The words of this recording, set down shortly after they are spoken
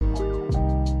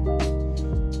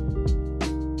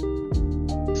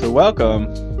So welcome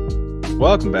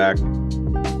back.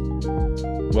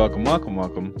 Welcome.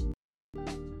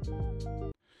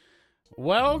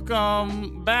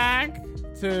 Welcome back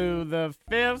to the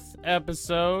 5th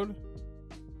episode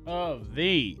of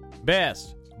the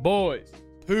Best Boys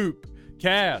Poop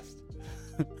Cast.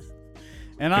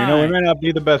 And we may not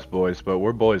be the best boys, but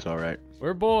we're boys, all right.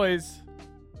 We're boys.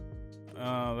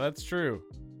 That's true.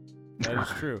 That is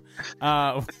true.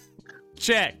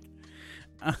 Check.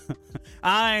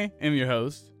 I am your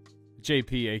host,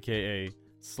 JP, aka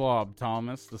Slob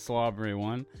Thomas, the slobbery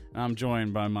one. And I'm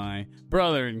joined by my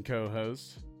brother and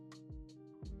co-host,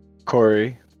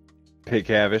 Corey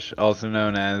Pitcavish, also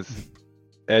known as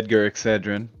Edgar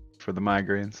Excedrin for the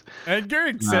migraines.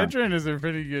 Edgar Excedrin is a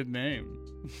pretty good name.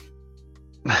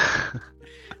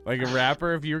 Like a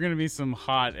rapper, if you're gonna be some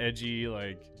hot, edgy,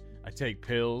 like I take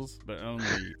pills, but only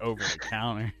over the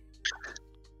counter.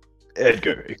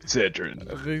 Edgar Excedrin.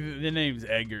 The name's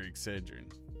Edgar Excedrin.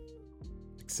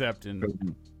 Accepting.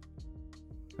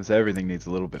 Because everything needs a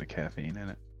little bit of caffeine in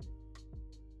it.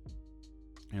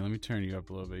 Hey, let me turn you up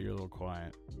a little bit. You're a little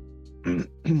quiet.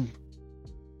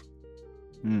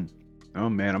 Oh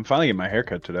man, I'm finally getting my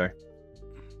haircut today.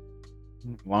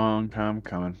 Long time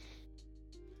coming.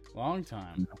 Long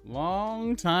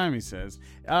time, he says.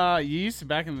 You used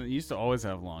to always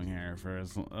have long hair for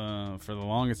the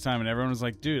longest time, and everyone was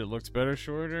like, dude, it looks better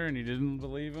shorter, and he didn't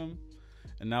believe him.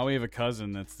 And now we have a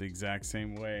cousin that's the exact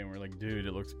same way, and we're like, dude,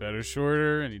 it looks better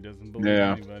shorter, and he doesn't believe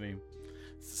anybody.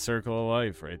 It's the circle of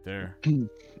life right there.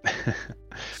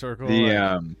 Circle of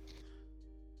life.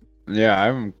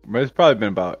 It's probably been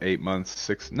about 8 months,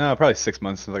 probably 6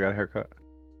 months since I got a haircut.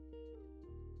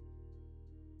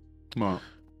 Well,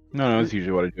 no, it's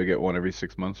usually what I do. I get one every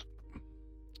 6 months.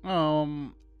 All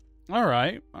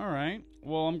right.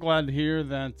 Well, I'm glad to hear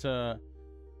that.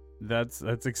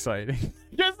 That's exciting.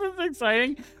 Yes, that's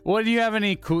exciting. What do you have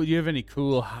any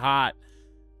cool hot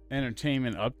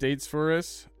entertainment updates for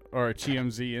us, or a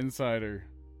TMZ insider,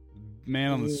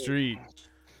 man on the street?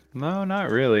 No,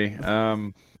 not really.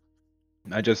 I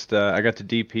just I got to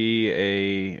DP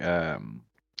a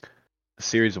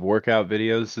series of workout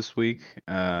videos this week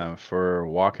for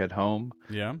Walk at Home.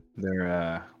 Yeah.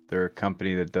 They're a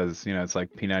company that does, it's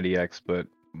like P90X, but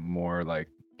more like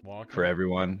for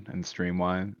everyone and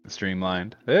streamlined.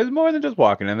 There's more than just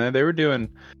walking in there. They were doing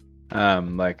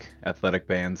like athletic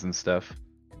bands and stuff.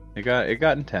 It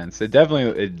got intense. It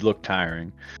looked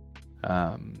tiring.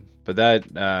 But that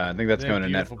I think that's going to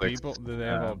Netflix. Do they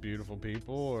have all beautiful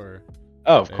people, or?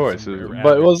 Oh, of course.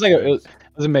 But it was a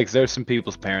mix. There's some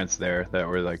people's parents there that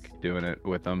were like doing it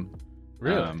with them.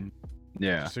 Really?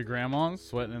 Yeah. So grandmas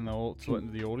sweating the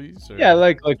oldies? Or? Yeah,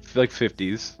 like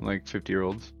 50s, like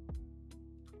 50-year-olds.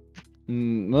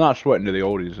 Not sweating to the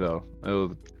oldies though.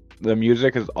 The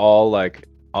music is all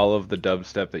of the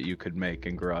dubstep that you could make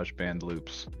in GarageBand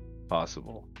loops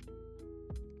possible.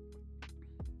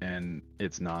 And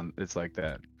it's like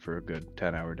that for a good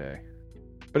 10-hour day.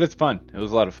 But it's fun. It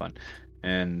was a lot of fun.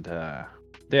 And I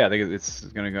think it's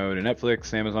going to go to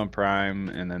Netflix, Amazon Prime,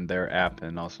 and then their app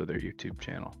and also their YouTube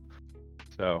channel.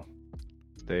 So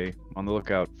stay on the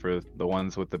lookout for the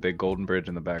ones with the big golden bridge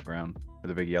in the background, or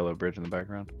the big yellow bridge in the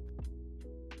background.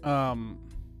 Golden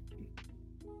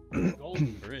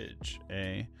Bridge,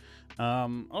 eh?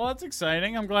 Oh, that's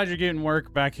exciting. I'm glad you're getting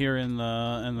work back here in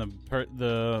the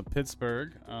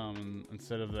Pittsburgh,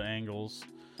 instead of the Angles,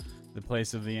 the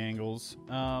place of the Angles.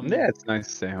 Yeah, it's nice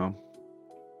to stay home.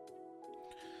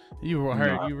 You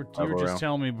were just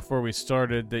telling me before we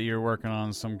started that you're working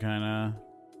on some kind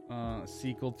of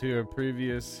sequel to a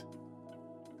previous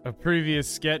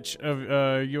sketch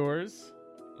of yours.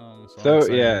 So yeah,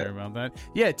 to hear about that.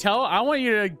 Yeah, I want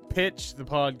you to pitch the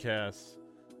podcast,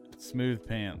 Smooth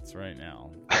Pants, right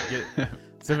now.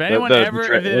 So if anyone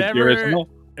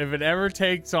if it ever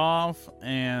takes off,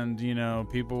 and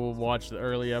people will watch the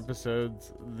early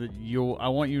episodes, I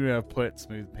want you to put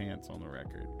Smooth Pants on the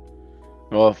record.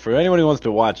 Well, for anyone who wants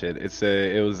to watch it,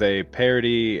 it was a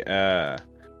parody, like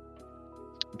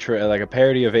a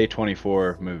parody of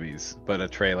A24 movies, but a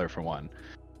trailer for one.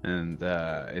 And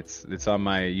it's on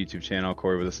my YouTube channel,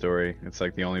 Corey with a Story. It's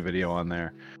like the only video on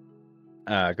there.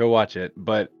 Go watch it.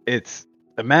 But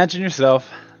imagine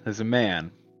yourself as a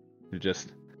man who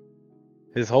just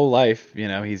his whole life, he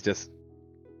never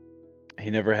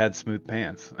had smooth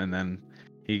pants, and then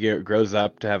he grows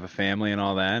up to have a family and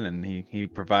all that, and he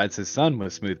provides his son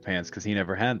with smooth pants because he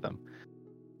never had them.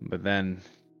 But then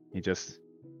he just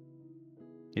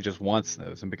wants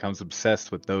those and becomes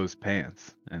obsessed with those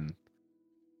pants, and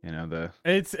I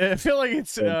feel like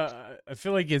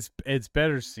it's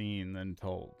better seen than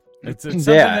told. It's something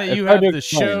Yeah, that it's you hard have to to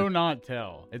explain. show, not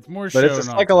tell. It's more But show, it's a not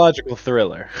tell. psychological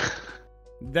thriller.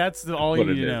 That's all what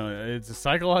you it need to is. know. It's a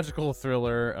psychological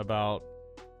thriller about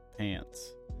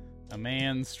pants. A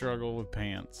man's struggle with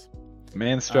pants.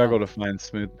 Man struggle to find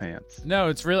smooth pants. No,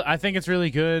 it's really. I think it's really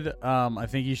good. I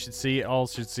think you should see it. All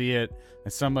should see it.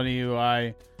 As somebody who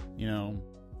I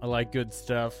like good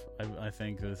stuff. I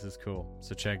think this is cool.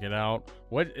 So check it out.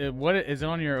 What is it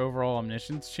on your overall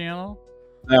Omniscience channel?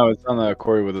 No, it's on the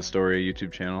Corey with a Story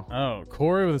YouTube channel. Oh,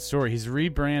 Corey with a Story. He's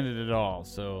rebranded it all.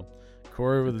 So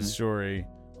Corey with a Story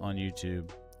on YouTube.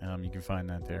 You can find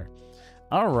that there.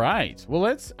 All right.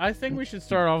 Well, I think we should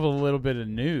start off with a little bit of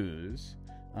news.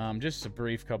 Just a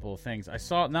brief couple of things. I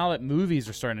saw now that movies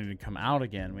are starting to come out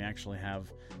again, we actually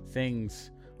have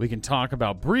things we can talk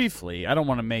about briefly. I don't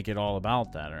want to make it all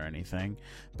about that or anything,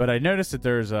 but I noticed that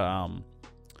there's the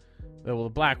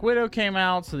Black Widow came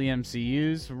out, so the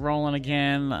MCU's rolling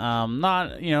again.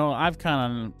 Not,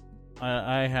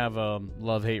 I have a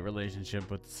love-hate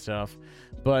relationship with stuff,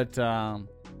 but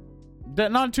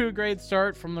not to a great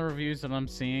start from the reviews that I'm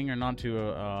seeing, or not to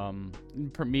a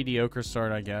mediocre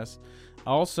start, I guess.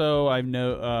 Also, I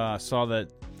saw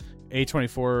that a couple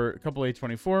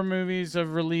A24 movies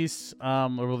have released.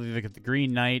 The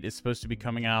Green Knight is supposed to be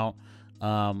coming out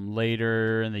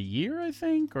later in the year, I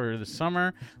think, or the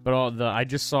summer. But I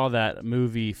just saw that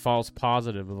movie False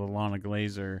Positive with Alana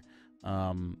Glazer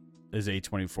is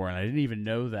A24, and I didn't even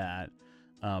know that.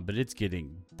 But it's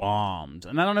getting bombed,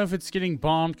 and I don't know if it's getting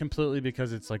bombed completely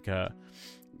because it's like a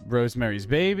Rosemary's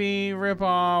Baby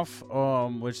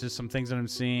ripoff, which is some things that I'm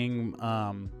seeing,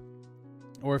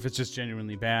 or if it's just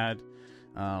genuinely bad.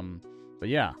 But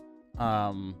yeah,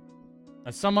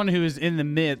 as someone who is in the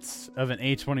midst of an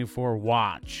A24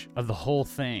 watch of the whole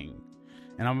thing,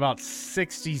 and I'm about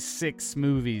 66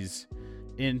 movies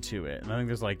into it, and I think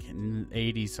there's like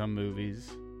 80 some movies,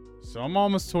 so I'm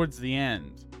almost towards the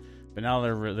end. But now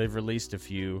they've released a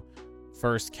few.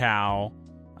 First Cow,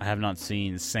 I have not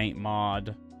seen. Saint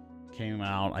Maud came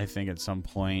out, I think, at some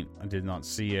point. I did not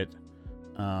see it.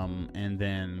 And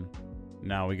then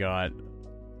now we got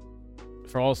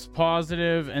False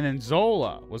Positive, and then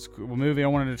Zola was a movie I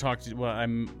wanted to talk to. Well, I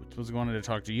wanted to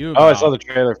talk to you about. Oh, I saw the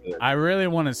trailer for that. I really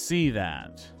want to see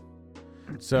that.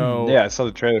 So yeah, I saw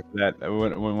the trailer for that. I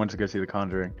went to go see The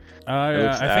Conjuring.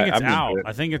 I think it's out. It.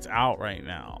 I think it's out right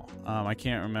now. I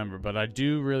can't remember, but I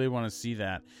do really want to see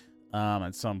that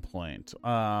at some point.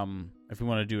 If we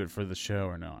want to do it for the show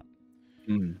or not.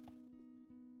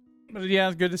 But yeah,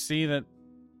 it's good to see that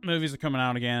movies are coming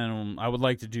out again. And we would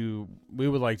like to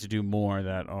do more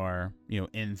that are,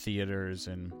 in theaters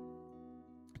and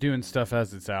doing stuff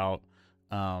as it's out.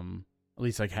 At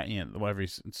least like every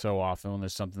so often when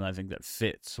there's something I think that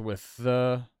fits with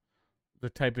the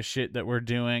type of shit that we're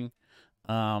doing,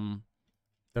 the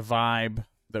vibe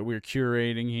that we're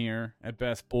curating here at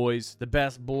Best Boys, the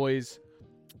Best Boys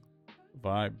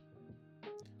vibe.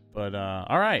 But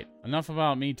all right, enough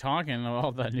about me talking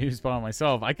about that news by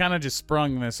myself. I kind of just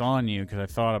sprung this on you because I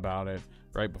thought about it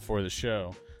right before the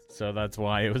show, so that's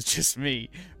why it was just me.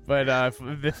 But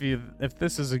if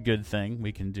this is a good thing,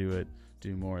 we can do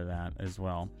more of that as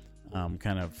well,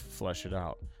 kind of flesh it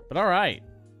out. But all right,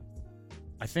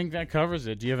 I think that covers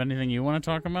it. Do you have anything you want to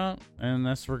talk about in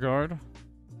this regard?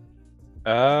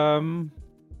 No,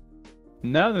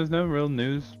 there's no real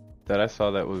news that I saw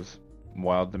that was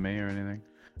wild to me or anything.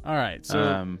 All right,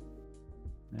 so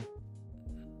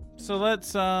so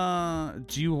let's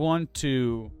do you want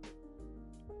to,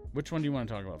 which one do you want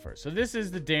to talk about first? So this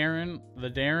is the Darren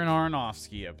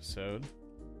Aronofsky episode.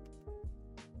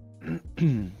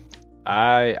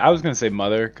 I was gonna say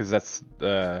Mother because that's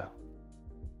the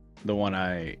one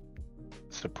I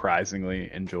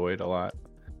surprisingly enjoyed a lot.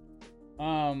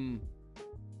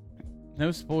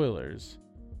 No spoilers.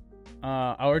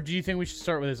 Or do you think we should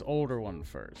start with his older one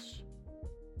first?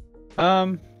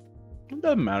 It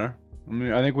doesn't matter. I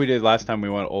mean, I think we did last time. We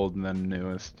went old and then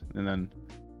newest, and then.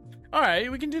 All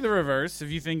right, we can do the reverse if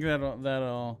you think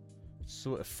that'll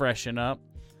freshen up,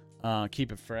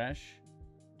 keep it fresh.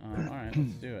 All right,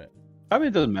 let's do it. I mean,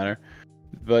 it doesn't matter,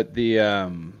 but the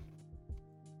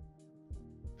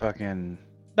fucking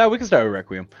no, we can start with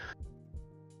Requiem.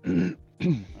 All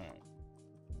right.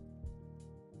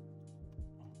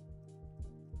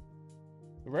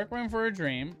 Requiem for a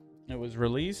Dream. It was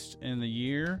released in the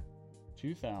year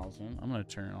 2000. I'm gonna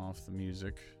turn off the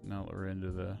music now that we're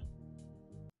into the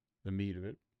meat of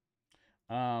it.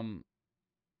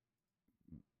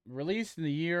 Released in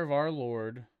the year of our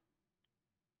Lord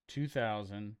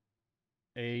 2000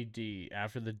 AD,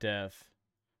 after the death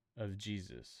of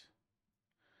Jesus.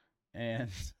 And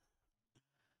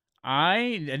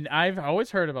I've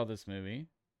always heard about this movie.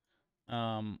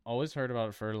 Always heard about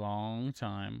it for a long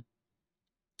time.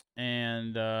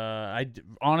 And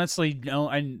honestly no,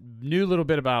 I knew a little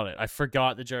bit about it. I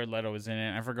forgot that Jared Leto was in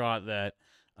it. I forgot that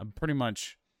pretty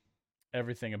much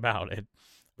everything about it.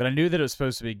 But I knew that it was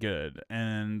supposed to be good,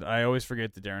 and I always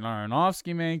forget that Darren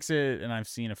Aronofsky makes it, and I've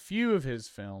seen a few of his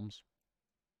films.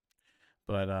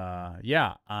 But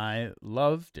yeah, I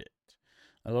loved it.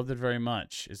 I loved it very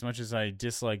much. As much as I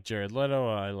disliked Jared Leto,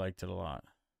 I liked it a lot.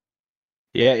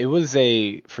 Yeah, it was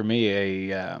for me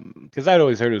because I'd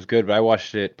always heard it was good, but I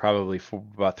watched it probably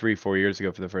about 3-4 years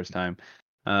ago for the first time.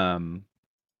 Um,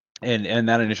 and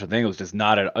that initial thing was just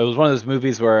not it was one of those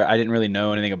movies where I didn't really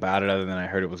know anything about it other than I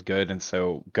heard it was good, and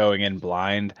so going in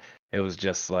blind, it was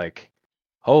just like,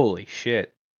 holy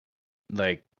shit.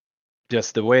 Like,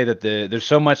 just the way that there's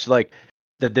so much like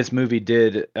that this movie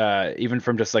did, even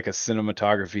from just like a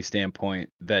cinematography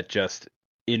standpoint, that just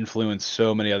influenced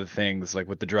so many other things, like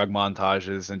with the drug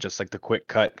montages and just like the quick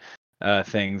cut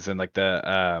things, and like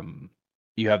the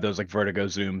you have those like vertigo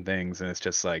zoom things, and it's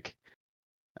just like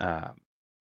um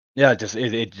yeah, just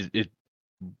it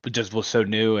just was so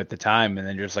new at the time, and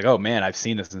then you're just like, oh man, I've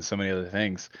seen this in so many other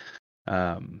things.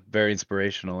 Very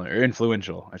inspirational or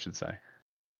influential, I should say.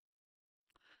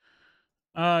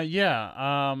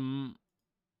 Yeah.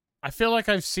 I feel like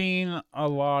I've seen a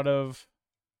lot of.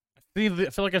 I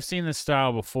feel like I've seen this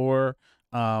style before.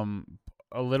 A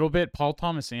little bit. Paul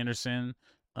Thomas Anderson,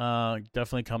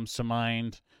 definitely comes to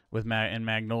mind with and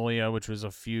Magnolia, which was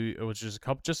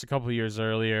just a couple years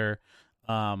earlier.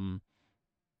 Um,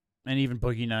 and even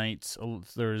Boogie Nights.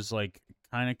 There's like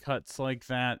kind of cuts like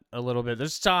that a little bit.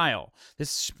 There's style.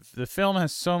 The film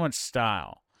has so much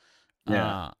style.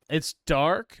 Yeah. It's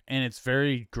dark and it's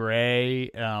very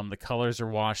gray. The colors are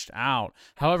washed out.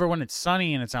 However, when it's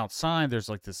sunny and it's outside, there's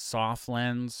like this soft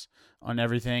lens on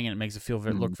everything, and it makes it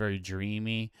look very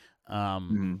dreamy.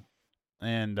 Um, Mm-hmm.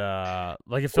 and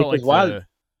like it Which felt is like wild.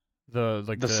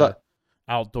 the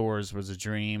outdoors was a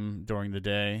dream during the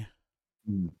day.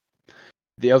 Mm.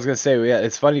 I was gonna say, yeah,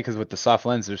 it's funny because with the soft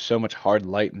lens, there's so much hard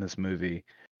light in this movie,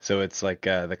 so it's like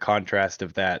the contrast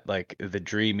of that, like the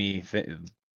dreamy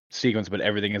sequence, but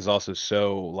everything is also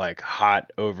so like hot,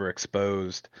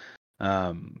 overexposed,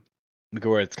 um, like,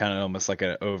 where it's kind of almost like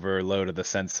an overload of the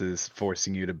senses,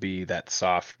 forcing you to be that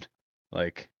soft,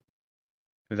 like,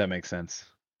 if that makes sense.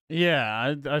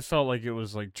 Yeah, I felt like it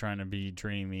was like trying to be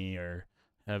dreamy or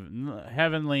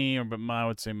heavenly, or but I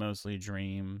would say mostly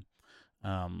dream.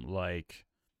 Like,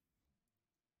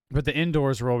 but the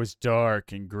indoors were always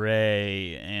dark and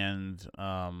gray and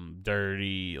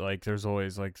dirty. Like there's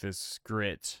always like this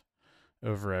grit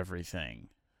over everything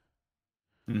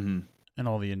Hmm. in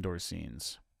all the indoor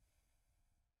scenes.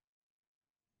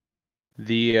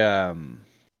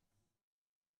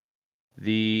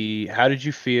 The how did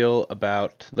you feel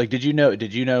about, like, did you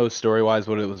know story wise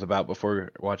what it was about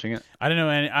before watching it? I don't know,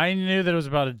 and I knew that it was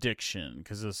about addiction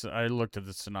because I looked at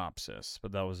the synopsis,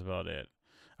 but that was about it.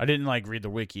 I didn't like read the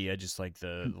wiki. I just like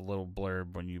the little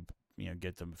blurb when you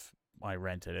get them. I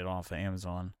rented it off of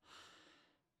Amazon.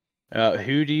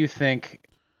 Who do you think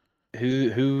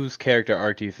whose character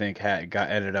arc do you think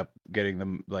ended up getting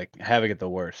them, like, having it the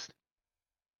worst?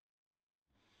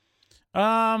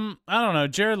 I don't know.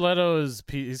 Jared Leto his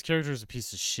character is a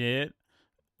piece of shit.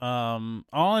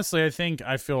 Honestly, I think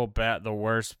I feel bad, the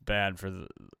most bad for the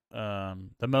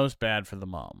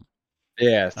mom.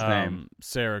 Yeah, same.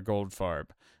 Sarah Goldfarb.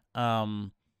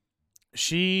 Um,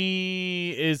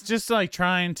 she is just like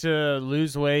trying to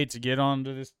lose weight to get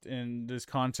onto this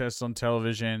contest on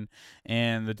television,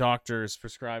 and the doctor is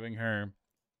prescribing her,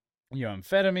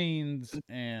 amphetamines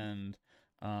and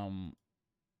um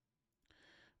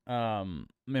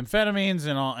amphetamines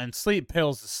and all, and sleep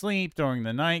pills to sleep during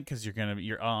the night because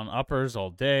you're on uppers all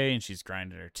day, and she's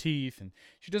grinding her teeth, and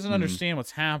she doesn't Hmm. understand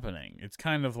what's happening. It's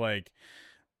kind of like,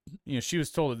 she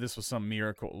was told that this was some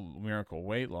miracle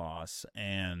weight loss,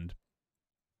 and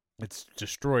it's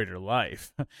destroyed her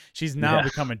life. She's now Yeah.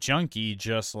 become a junkie,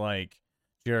 just like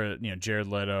Jared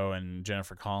Leto and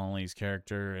Jennifer Connelly's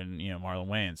character, and Marlon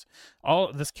Wayans.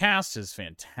 All this cast is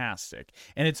fantastic,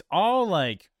 and it's all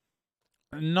like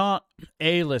not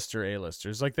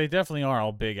A-listers. Like they definitely are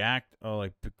all big actors. Ellen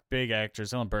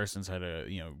Burstyn's had a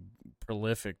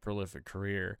prolific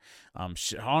career.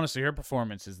 Honestly, her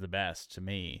performance is the best to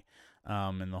me.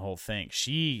 In the whole thing,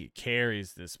 she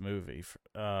carries this movie.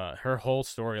 Her whole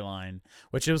storyline,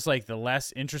 which was like the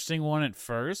less interesting one at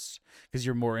first, because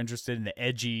you're more interested in the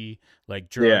edgy,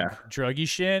 like Yeah. druggy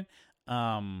shit.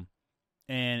 And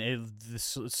it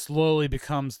slowly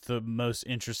becomes the most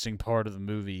interesting part of the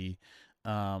movie,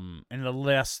 and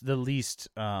the least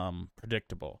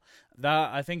predictable.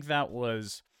 That I think that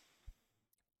was.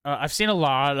 I've seen a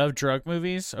lot of drug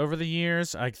movies over the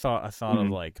years. I thought of Mhm.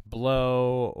 like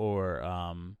Blow or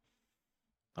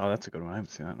Oh, that's a good one. I haven't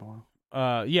seen that in a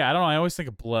while. yeah, I don't know. I always think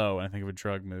of Blow when I think of a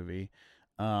drug movie.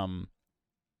 Um,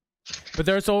 but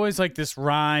there's always like this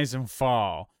rise and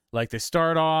fall. Like they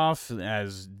start off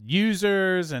as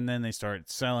users and then they start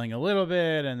selling a little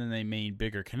bit and then they made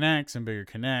bigger connects and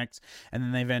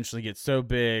then they eventually get so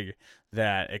big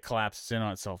that it collapses in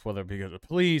on itself, whether because of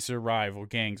police or rival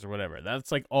gangs or whatever.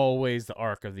 That's like always the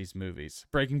arc of these movies.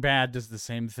 Breaking Bad does the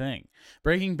same thing.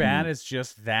 Breaking Bad Mhm. is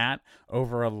just that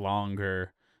over a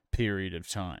longer period of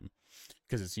time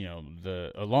because it's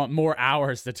a lot more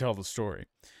hours to tell the story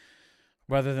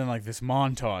rather than like this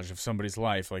montage of somebody's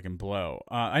life like in Blow.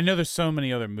 I know there's so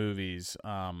many other movies,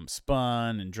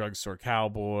 Spun and Drugstore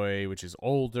Cowboy, which is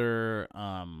older.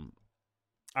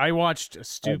 I watched a I haven't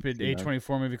stupid seen those.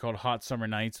 A24 movie called Hot Summer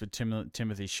Nights with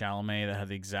Timothy Chalamet that had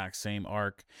the exact same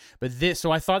arc. But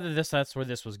so I thought that's where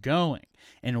this was going.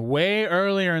 And way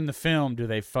earlier in the film do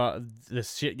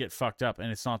this shit get fucked up,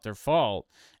 and it's not their fault.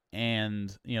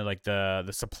 And like the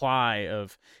supply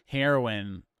of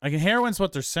heroin, like heroin's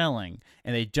what they're selling,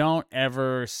 and they don't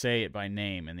ever say it by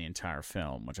name in the entire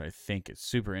film, which I think is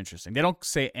super interesting. They don't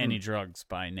say any Mm. drugs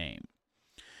by name.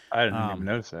 I didn't even Um,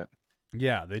 notice that.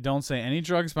 yeah, they don't say any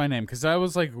drugs by name because I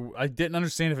was like, I didn't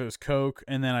understand if it was coke,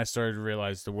 and then I started to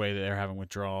realize the way that they're having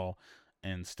withdrawal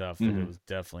and stuff that it Mhm. was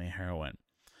definitely heroin.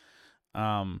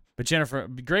 But Jennifer,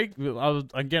 great.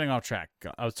 I'm getting off track.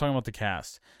 I was talking about the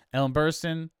cast. Ellen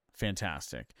Burstyn,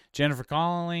 fantastic. Jennifer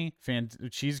Connelly,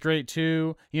 she's great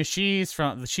too. She's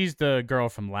the girl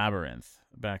from Labyrinth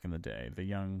back in the day, the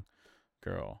young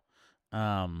girl.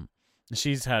 Um,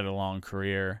 she's had a long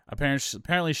career.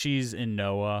 Apparently she's in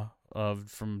Noah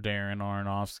from Darren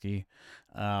Aronofsky.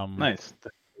 Nice.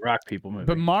 The Rock People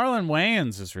But movie. Marlon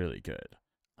Wayans is really good.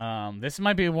 This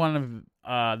might be one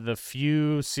of the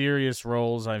few serious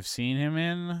roles I've seen him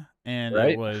in, and it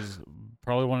Right? was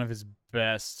probably one of his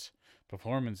best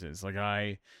performances.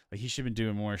 He should have been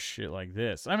doing more shit like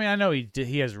this. I mean, I know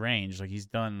he has range, like he's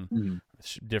done Mhm.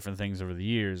 different things over the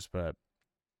years, but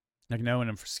like knowing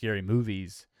him for scary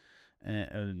movies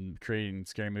and creating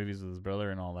scary movies with his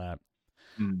brother and all that.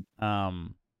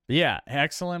 Mm. But yeah,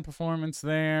 excellent performance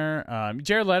there.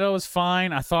 Jared Leto was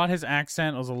fine. I thought his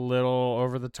accent was a little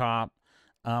over the top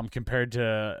compared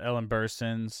to Ellen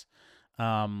Burstyn's.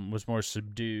 Was more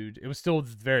subdued. It was still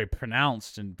very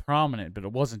pronounced and prominent, but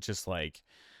it wasn't just like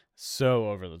so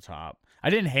over the top. I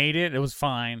didn't hate it. It was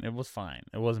fine. It was fine.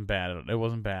 It wasn't bad. It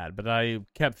wasn't bad. But I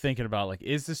kept thinking about like,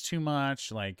 is this too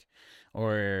much? Like,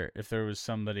 or if there was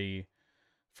somebody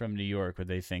from New York, would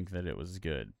they think that it was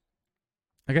good?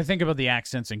 Like I think about the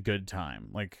accents in Good Time,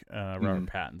 like Robert Mhm.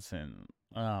 Pattinson,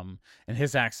 and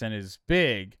his accent is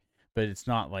big, but it's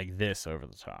not like this over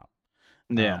the top.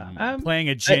 Yeah. Playing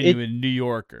a It genuine New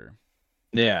Yorker.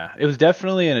 Yeah, it was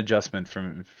definitely an adjustment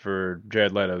for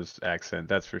Jared Leto's accent,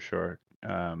 that's for sure.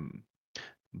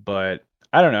 But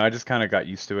I don't know, I just kind of got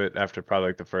used to it after probably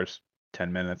like the first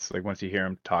 10 minutes, like once you hear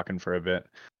him talking for a bit.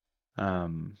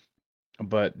 Um,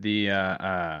 but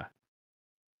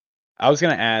I was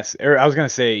gonna ask, or I was gonna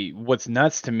say, what's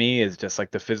nuts to me is just like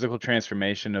the physical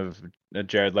transformation of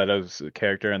Jared Leto's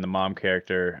character and the mom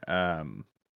character.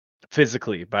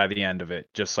 Physically by the end of it,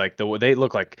 just like they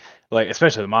look like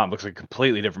especially the mom looks like a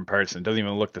completely different person, doesn't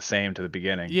even look the same to the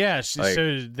beginning, Yeah, like.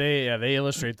 so they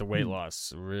illustrate the weight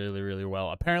loss really really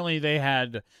well. Apparently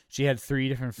she had 3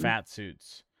 different fat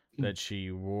suits that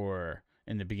she wore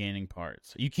in the beginning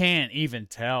parts. You can't even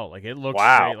tell, like it looks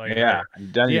Wow, straight like yeah, her. I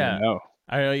didn't even Yeah, know.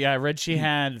 I read she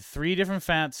had 3 different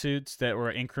fat suits that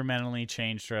were incrementally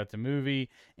changed throughout the movie,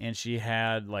 and she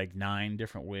had like 9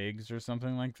 different wigs or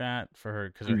something like that for her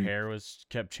because her Mm. hair was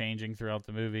kept changing throughout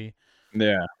the movie.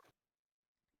 Yeah.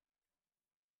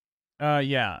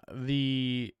 Yeah,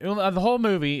 the whole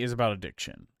movie is about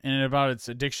addiction and about its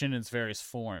addiction in its various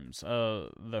forms.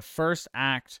 The first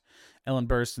act, Ellen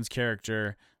Burstyn's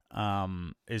character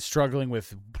is struggling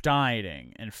with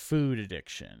dieting and food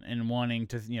addiction and wanting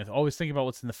to always think about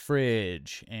what's in the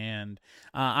fridge. And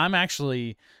I'm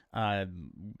actually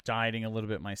dieting a little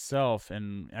bit myself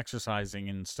and exercising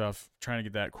and stuff, trying to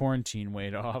get that quarantine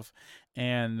weight off.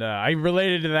 And I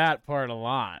related to that part a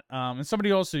lot. And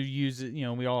somebody also uses,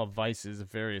 we all have vices of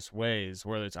various ways,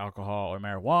 whether it's alcohol or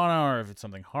marijuana, or if it's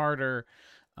something harder.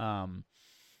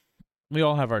 We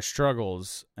all have our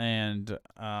struggles, and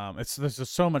there's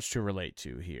just so much to relate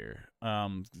to here.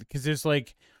 Because there's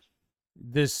like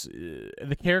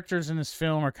the characters in this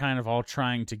film are kind of all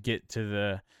trying to get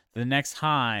to the next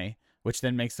high which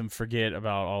then makes them forget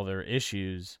about all their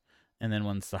issues. And then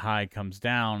once the high comes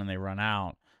down and they run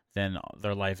out, then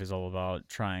their life is all about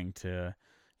trying to,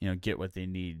 get what they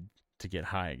need to get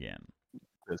high again.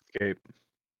 Escape.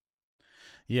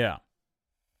 Yeah.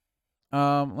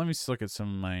 Let me just look at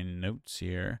some of my notes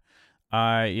here.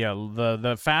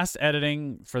 The fast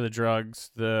editing for the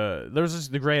drugs. There's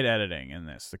just the great editing in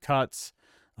this. The cuts,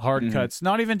 hard cuts,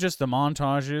 not even just the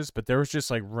montages, but there was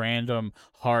just like random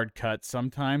hard cuts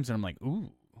sometimes, and I'm like, ooh.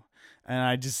 And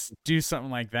I just do something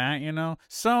like that,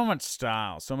 so much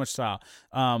style.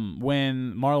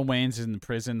 When Marlon Wayne's in the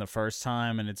prison the first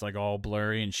time and it's like all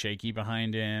blurry and shaky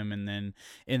behind him, and then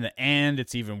in the end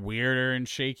it's even weirder and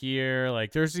shakier.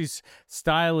 Like there's these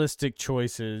stylistic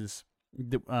choices,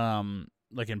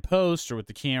 like in post or with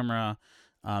the camera,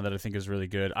 that I think is really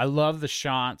good. I love the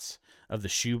shots of the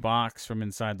shoebox from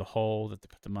inside the hole that they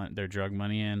put their drug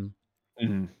money in.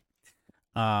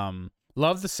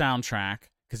 Love the soundtrack,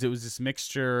 because it was this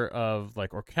mixture of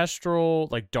like orchestral,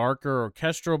 like darker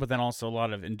orchestral, but then also a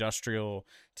lot of industrial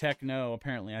techno.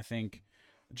 Apparently, I think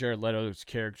Jared Leto's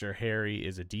character Harry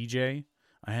is a DJ.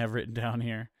 I have written down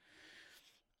here.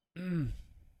 The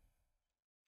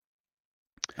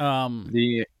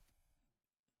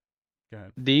Go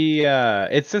ahead.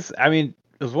 It's just, I mean,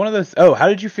 it was one of those. Oh, how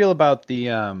did you feel about the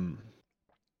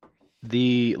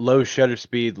low shutter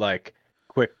speed, like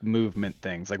quick movement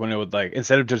things, like when it would, like,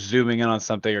 instead of just zooming in on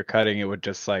something or cutting, it would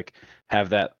just like have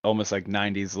that almost like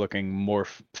 90s looking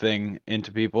morph thing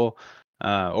into people,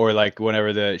 or like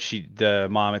whenever the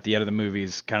mom at the end of the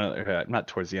movies kind of not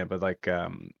towards the end, but like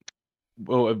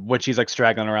when she's like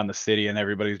straggling around the city and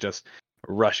everybody's just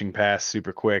rushing past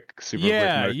super quick, super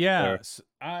quick.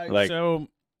 So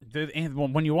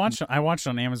when you watch, I watched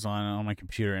on Amazon on my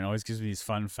computer, and it always gives me these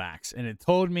fun facts. And it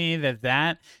told me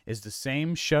that is the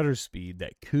same shutter speed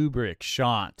that Kubrick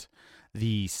shot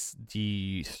the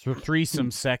threesome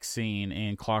sex scene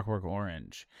in Clockwork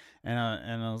Orange. And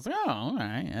I was like, oh, all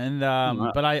right. And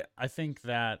but I think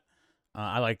that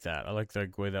I like that. I like the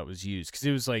way that was used, because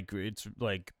it was like, it's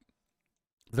like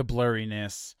the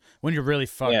blurriness when you're really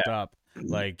fucked up.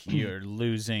 Like you're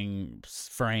losing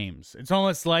frames. It's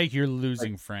almost like you're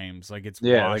losing frames. Like it's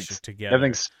washed like together.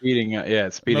 Everything's speeding up. Yeah,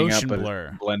 it's speeding motion up, but blur.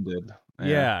 It's blended.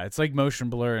 Yeah, it's like motion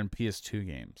blur in PS2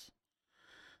 games.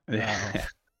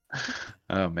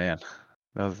 Oh man,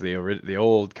 that was the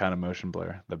old kind of motion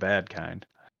blur, the bad kind.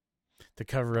 To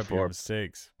cover up your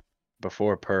mistakes.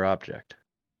 Before per object.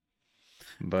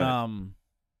 But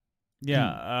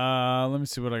let me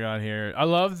see what I got here. I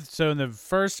love, so in the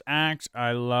first act,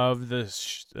 I love the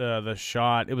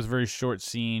shot. It was a very short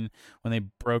scene when they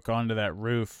broke onto that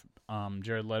roof.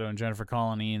 Jared Leto and Jennifer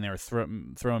Connelly, and they were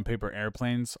throwing paper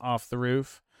airplanes off the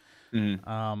roof. And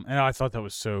I thought that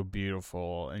was so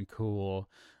beautiful and cool.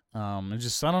 And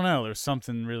just, I don't know, there's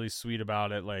something really sweet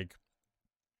about it. Like,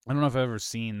 I don't know if I've ever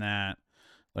seen that,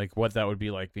 like what that would be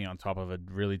like being on top of a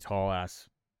really tall ass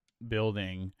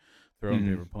building, throwing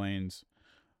paper planes.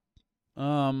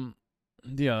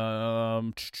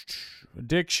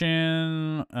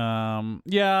 Addiction. There's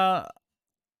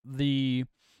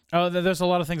a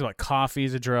lot of things about coffee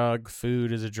is a drug,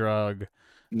 food is a drug.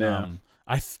 Yeah.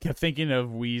 I kept thinking of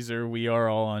Weezer, "We Are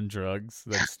All on Drugs,"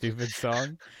 that stupid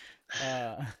song.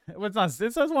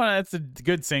 It's a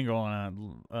good single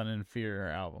on an inferior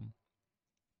album.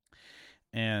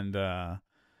 And I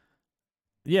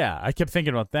kept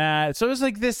thinking about that. So it was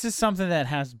like, this is something that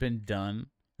has been done.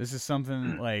 This is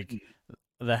something like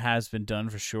that has been done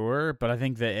for sure, but I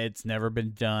think that it's never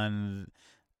been done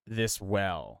this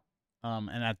well.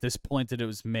 And at this point that it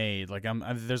was made, like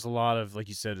there's a lot of, like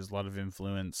you said, there's a lot of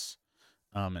influence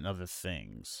and other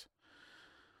things.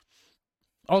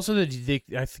 Also, I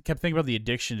kept thinking about the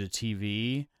addiction to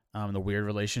TV, the weird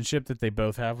relationship that they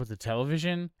both have with the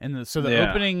television. And the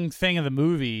opening thing of the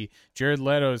movie, Jared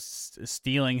Leto's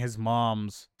stealing his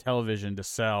mom's television to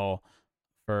sell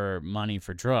for money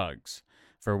for drugs,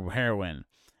 for heroin.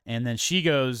 And then she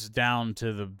goes down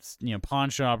to the pawn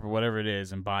shop or whatever it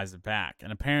is and buys it back.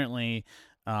 And apparently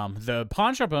the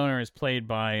pawn shop owner is played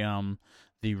by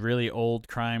the really old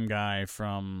crime guy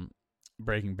from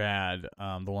Breaking Bad,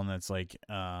 the one that's like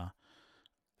in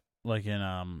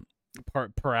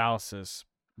paralysis,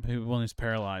 when he's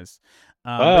paralyzed.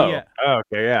 Okay,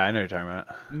 yeah, I know what you're talking about.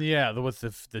 Yeah, with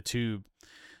the tube.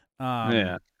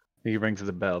 He rings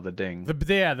the bell, the ding.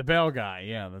 The bell guy.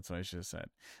 Yeah, that's what I should have said.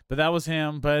 But that was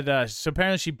him. But so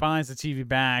apparently she buys the TV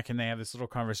back, and they have this little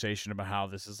conversation about how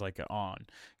this is like an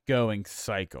ongoing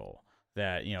cycle.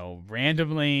 That,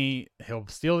 randomly he'll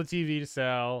steal the TV to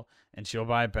sell, and she'll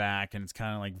buy it back, and it's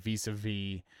kind of like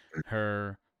vis-a-vis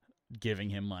her giving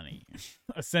him money,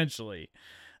 essentially.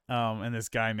 and this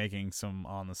guy making some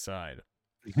on the side.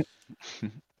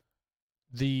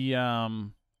 The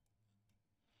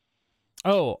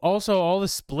also all the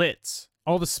splits,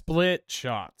 all the split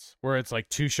shots where it's like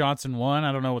 2 shots in one.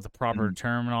 I don't know what the proper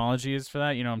terminology is for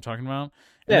that. You know what I'm talking about?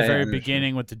 In the very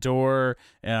beginning with the door,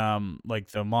 like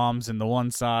the mom's in the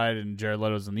one side and Jared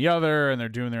Leto's in the other, and they're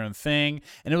doing their own thing.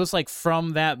 And it was like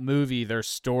from that movie, their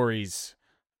stories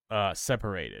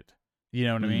separated. You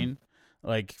know what I mean?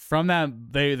 Like from that,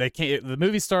 they came, the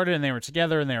movie started and they were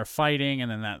together and they were fighting, and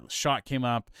then that shot came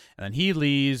up, and then he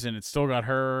leaves, and it still got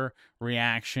her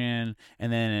reaction,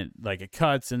 and then it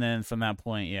cuts, and then from that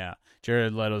point, yeah,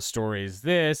 Jared Leto's story is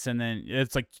this, and then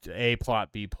it's like A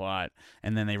plot, B plot,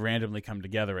 and then they randomly come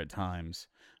together at times,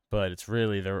 but it's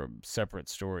really they're separate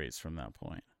stories from that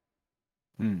point.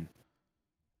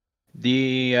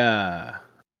 Yeah,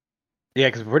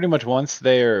 because pretty much once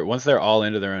they're all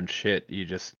into their own shit,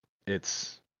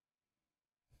 it's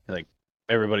like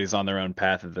everybody's on their own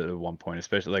path at one point,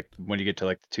 especially like when you get to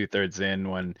like 2/3 in,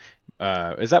 when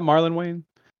is that Marlon Wayne?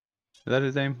 Is that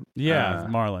his name? Yeah,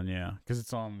 Marlon, yeah, because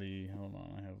it's on the, hold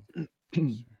on, I have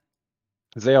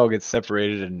because they all get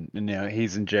separated, and you know,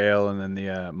 he's in jail, and then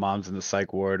the mom's in the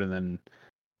psych ward, and then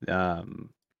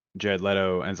Jared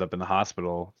Leto ends up in the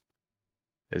hospital.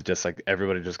 It's just like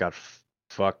everybody just got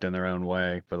fucked in their own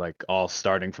way, but like all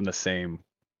starting from the same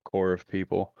core of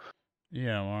people.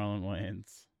 Yeah, Marlon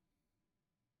Wayans.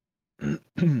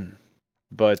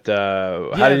 But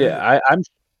how did I'm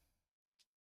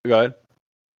go ahead.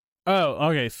 Oh,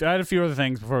 okay. I had a few other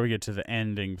things before we get to the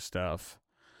ending stuff.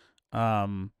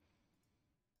 Another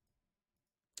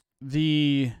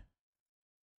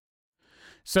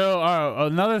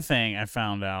thing I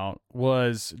found out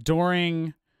was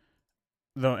during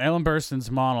the Ellen Burstyn's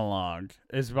monologue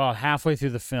is about halfway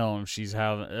through the film. She's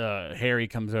Harry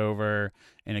comes over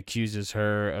and accuses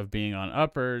her of being on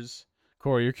uppers.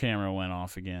 Corey, your camera went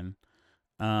off again.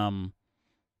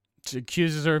 She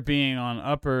accuses her of being on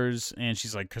uppers, and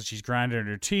she's like, because she's grinding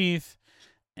her teeth,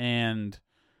 and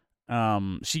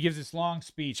she gives this long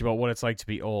speech about what it's like to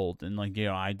be old, and like, you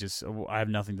know, I have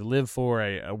nothing to live for.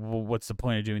 What's the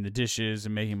point of doing the dishes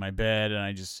and making my bed, and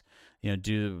I just, you know,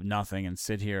 do nothing and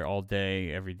sit here all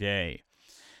day every day.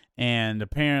 And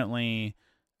apparently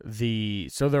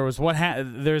there's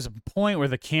a point where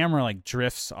the camera like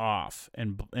drifts off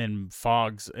and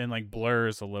fogs and like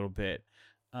blurs a little bit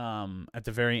at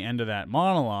the very end of that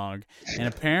monologue. And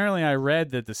apparently I read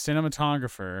that the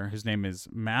cinematographer, whose name is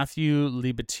Matthew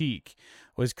Libatique,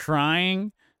 was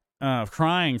crying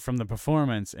from the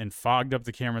performance and fogged up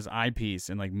the camera's eyepiece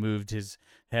and like moved his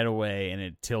head away, and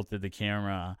it tilted the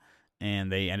camera,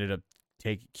 and they ended up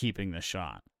keeping the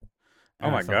shot. Oh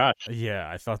my gosh. Yeah,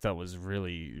 I thought that was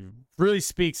really, really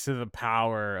speaks to the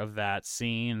power of that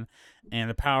scene and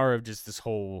the power of just this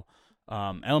whole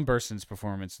Ellen Burstyn's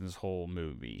performance in this whole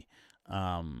movie.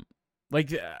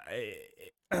 Like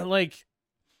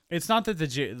it's not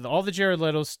that all the Jared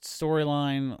Leto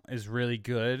storyline is really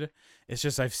good. It's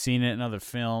just I've seen it in other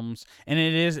films, and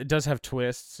it does have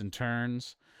twists and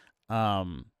turns.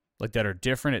 Like that are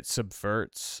different. It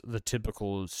subverts the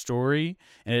typical story,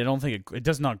 and I don't think it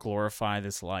does not glorify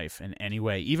this life in any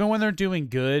way. Even when they're doing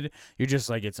good, you're just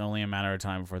like, it's only a matter of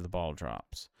time before the ball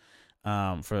drops,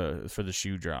 for the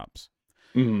shoe drops.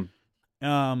 But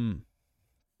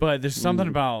there's something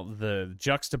about the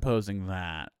juxtaposing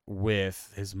that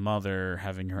with his mother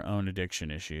having her own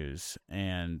addiction issues,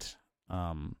 and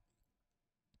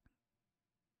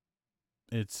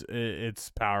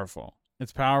it's powerful.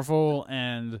 It's powerful,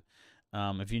 and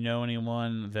if you know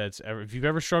anyone if you've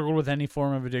ever struggled with any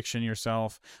form of addiction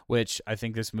yourself, which I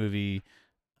think this movie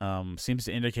seems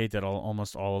to indicate that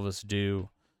almost all of us do.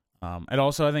 It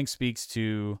also, I think, speaks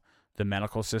to the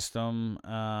medical system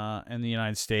in the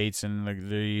United States, and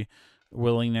the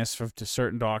willingness to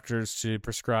certain doctors to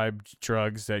prescribe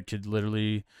drugs that could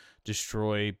literally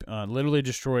destroy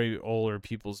older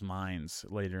people's minds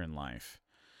later in life.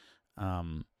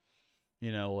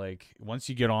 You know, like once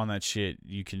you get on that shit,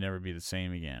 you can never be the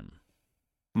same again.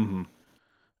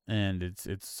 And it's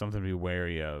something to be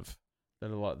wary of.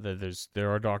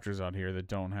 There are doctors out here that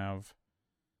don't have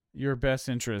your best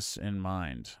interests in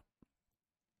mind.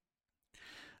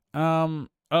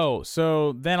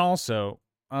 So then also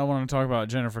I want to talk about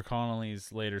Jennifer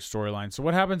Connelly's later storyline. So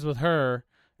what happens with her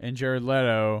and Jared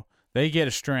Leto? They get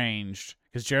estranged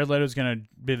because Jared Leto's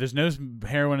there's no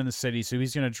heroin in the city, so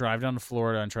he's gonna drive down to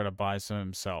Florida and try to buy some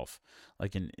himself. So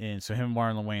him and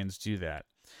Marlon Wayans do that.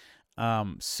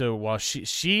 So while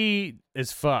she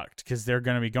is fucked because they're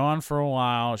gonna be gone for a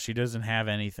while, she doesn't have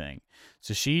anything.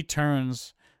 So she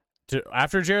turns to,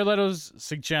 after Jared Leto's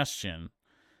suggestion,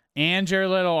 And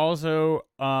Jared Leto also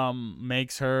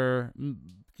makes her,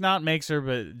 not makes her,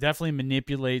 but definitely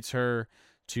manipulates her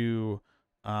to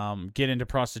get into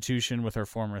prostitution with her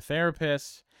former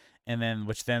therapist, and then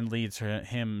which then leads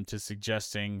him to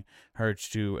suggesting her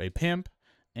to a pimp,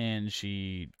 and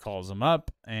she calls him up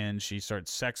and she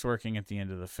starts sex working at the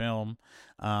end of the film.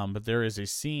 But there is a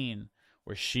scene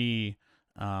where she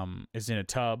is in a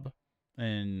tub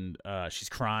and she's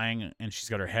crying and she's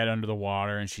got her head under the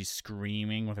water and she's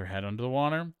screaming with her head under the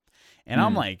water. And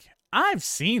I'm Mm. like, I've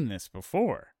seen this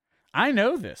before. I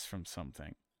know this from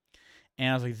something. And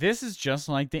I was like, this is just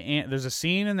like there's a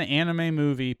scene in the anime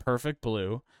movie Perfect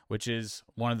Blue, which is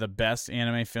one of the best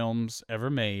anime films ever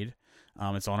made.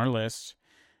 It's on our list.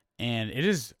 And it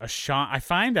is a shot. I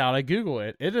find out, I Google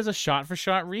it. It is a shot for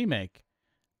shot remake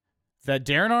that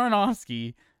Darren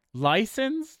Aronofsky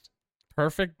licensed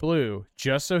Perfect Blue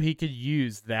just so he could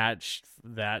use that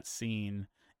scene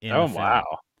in Oh the film.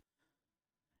 wow.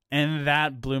 And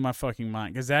that blew my fucking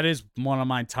mind because that is one of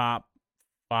my top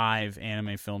 5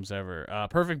 anime films ever.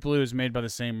 Perfect Blue is made by the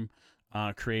same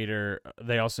creator.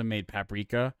 They also made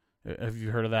Paprika. Have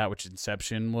you heard of that? Which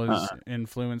Inception was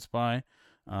influenced by.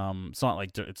 It's not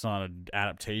like it's not an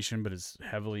adaptation, but it's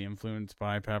heavily influenced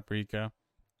by Paprika.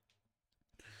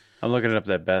 I'm looking up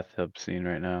that bathtub scene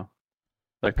right now.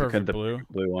 Like Perfect the Blue.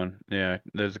 Perfect Blue one. Yeah,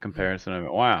 there's a comparison of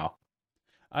it. Wow.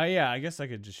 Yeah, I guess I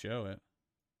could just show it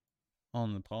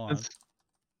on the pod. That's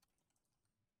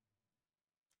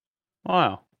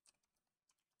wow.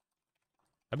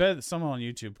 I bet someone on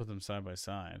YouTube put them side by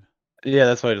side. Yeah,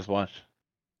 that's what I just watched.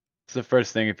 It's the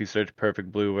first thing if you search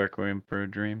Perfect Blue Requiem for a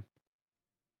Dream.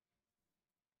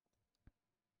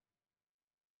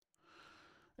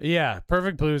 Yeah,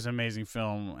 Perfect Blue is an amazing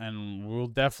film, and we'll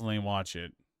definitely watch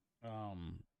it.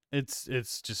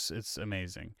 It's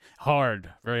amazing.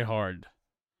 Hard, very hard.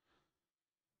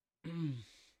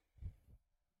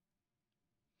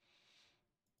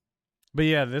 But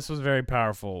yeah, this was very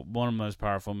powerful. One of the most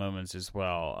powerful moments as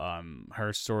well.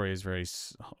 Her story is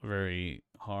very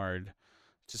hard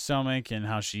to stomach, and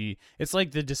how it's like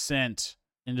the descent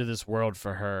into this world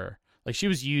for her. Like she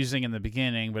was using in the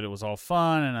beginning, but it was all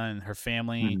fun, and then her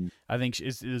family. Mhm. I think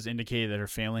it was indicated that her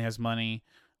family has money,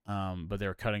 but they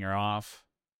were cutting her off.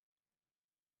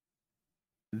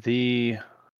 The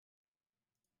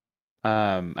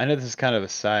I know this is kind of a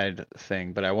side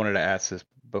thing, but I wanted to ask this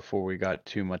before we got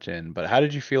too much in. But how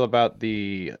did you feel about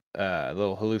the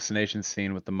little hallucination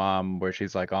scene with the mom where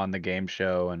she's like on the game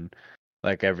show and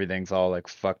like everything's all like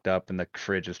fucked up and the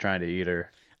fridge is trying to eat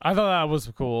her? I thought that was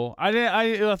cool. I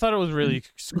thought it was really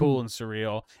cool and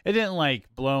surreal. It didn't like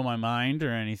blow my mind or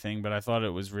anything, but I thought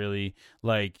it was really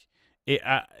like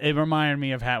it reminded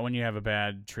me of how when you have a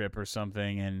bad trip or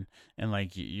something, and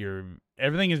like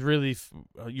everything is really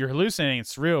you're hallucinating.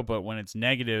 It's real, but when it's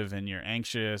negative and you're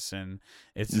anxious and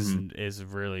it's just is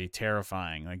really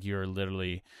terrifying. Like you're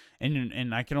literally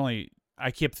and I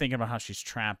kept thinking about how she's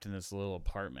trapped in this little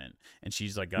apartment and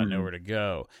she's like got nowhere to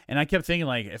go. And I kept thinking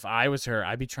like if I was her,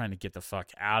 I'd be trying to get the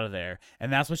fuck out of there.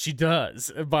 And that's what she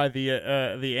does by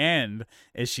the end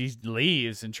is she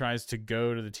leaves and tries to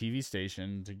go to the TV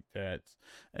station that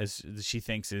as she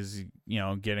thinks is,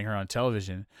 getting her on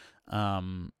television.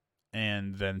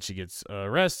 And then she gets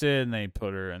arrested and they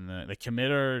put her in they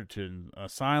commit her to an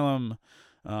asylum,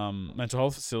 mental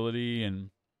health facility,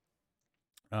 and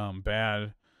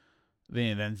bad.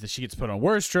 Then she gets put on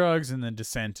worse drugs, and then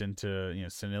descent into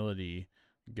senility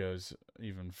goes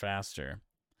even faster.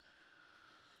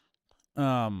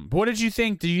 But what did you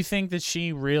think? Do you think that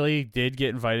she really did get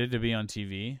invited to be on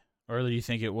TV, or do you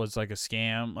think it was like a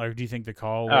scam? Or do you think the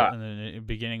call in the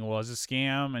beginning was a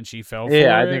scam and she fell for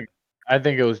it? I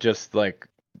think it was just like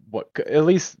what at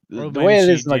least Or the maybe way it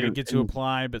she is like didn't get to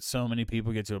apply, but so many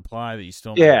people get to apply that you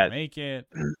still might yeah. make it.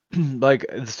 Like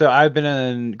so I've been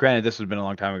in granted this has been a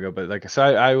long time ago but like so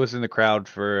I was in the crowd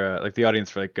for like the audience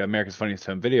for like America's Funniest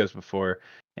Home Videos before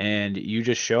and you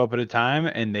just show up at a time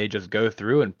and they just go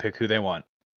through and pick who they want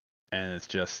and it's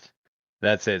just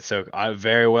that's it. So I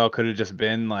very well could have just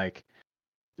been like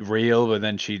real but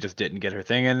then she just didn't get her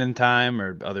thing in time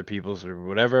or other people's or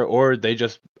whatever or they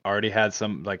just already had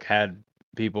some like had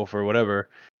people for whatever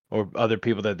or other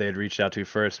people that they had reached out to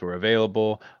first were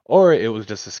available, or it was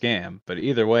just a scam. But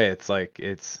either way, it's like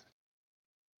it's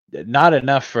not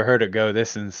enough for her to go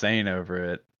this insane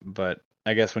over it. But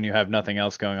I guess when you have nothing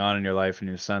else going on in your life and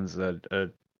your son's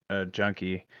a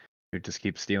junkie who just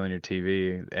keeps stealing your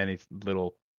TV, any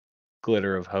little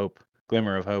glimmer of hope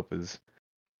is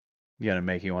gonna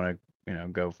make you want to,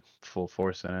 go full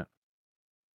force in it.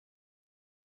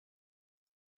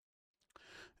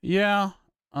 Yeah,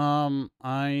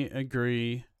 I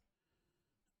agree.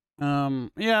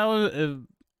 Yeah,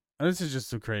 this is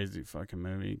just a crazy fucking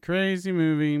movie. Crazy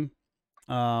movie.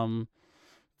 Um,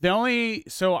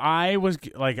 so I was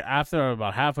like, after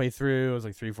about halfway through, I was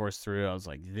like 3/4 through, I was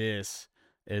like, this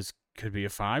is could be a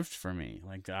 5 for me.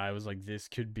 Like, I was like, this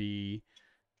could be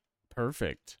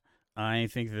perfect. I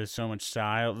think there's so much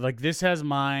style. Like, this has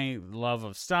my love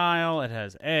of style. It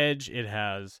has edge.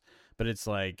 But it's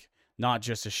like not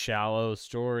just a shallow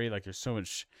story. Like, there's so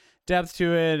much depth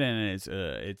to it, and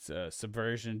it's a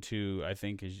subversion to, I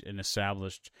think, an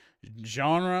established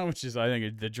genre, which is, I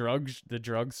think, the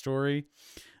drug story.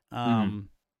 Mm. Um,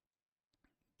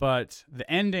 but the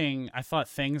ending, I thought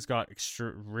things got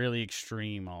really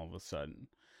extreme all of a sudden,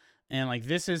 and like,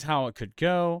 this is how it could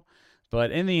go.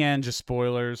 But in the end, just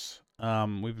spoilers.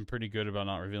 We've been pretty good about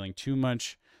not revealing too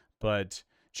much, but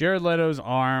Jared Leto's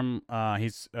arm,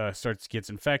 gets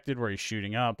infected where he's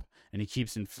shooting up, and he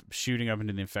keeps shooting up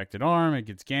into the infected arm. It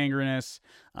gets gangrenous.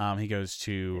 He goes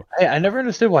to, I never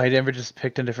understood why he never just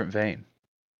picked a different vein.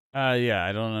 yeah,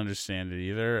 I don't understand it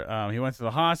either. He went to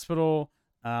the hospital,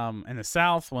 in the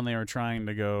South when they were trying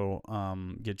to go,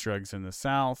 get drugs in the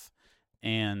South,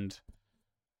 and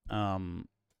um,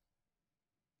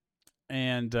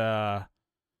 and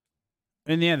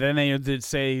in the end, then they did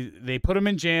say they put him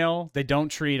in jail. They don't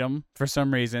treat him for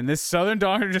some reason. This Southern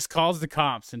doctor just calls the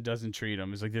cops and doesn't treat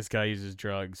him. It's like, this guy uses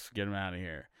drugs. Get him out of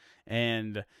here.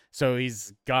 And so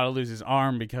he's got to lose his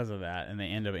arm because of that, and they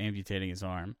end up amputating his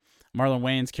arm. Marlon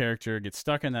Wayne's character gets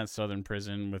stuck in that Southern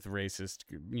prison with racist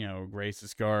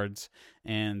guards,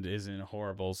 and is in a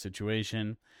horrible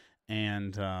situation.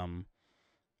 And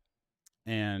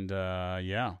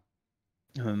yeah.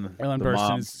 And Ellen the Burstyn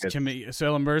mom is gets, so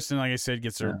Ellen Burstyn, like I said,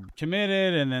 gets her yeah.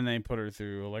 committed, and then they put her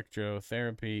through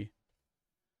electrotherapy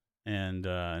and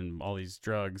all these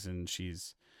drugs, and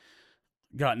she's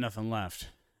got nothing left.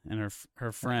 And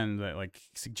her friend that like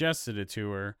suggested it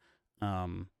to her,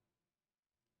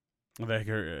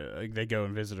 they go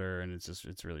and visit her, and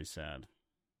it's really sad.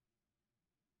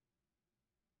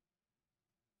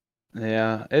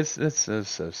 Yeah, it's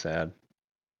so sad.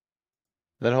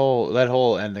 That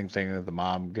whole ending thing of the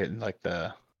mom getting like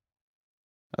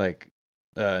like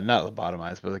not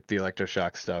lobotomized, but like the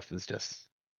electroshock stuff is just,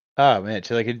 oh man,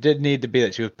 it didn't need to be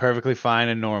that. She was perfectly fine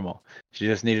and normal. She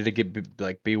just needed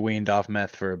to be weaned off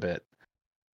meth for a bit,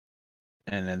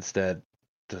 and instead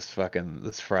this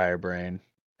fryer brain.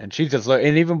 And she just look,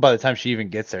 and even by the time she even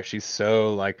gets there, she's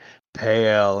so like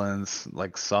pale and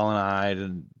like sullen eyed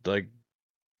and like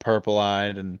purple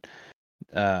eyed and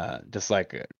just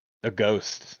like a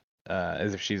ghost,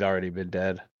 as if she's already been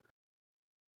dead.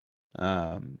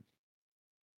 Um,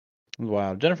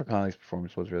 wow, Jennifer Connelly's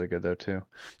performance was really good though too.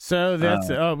 So that's,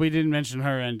 Uh, we didn't mention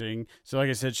her ending. So like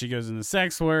I said, she goes into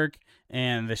sex work,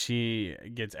 and she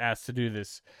gets asked to do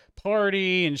this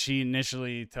party, and she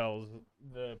initially tells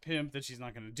the pimp that she's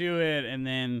not going to do it, and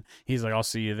then he's like, "I'll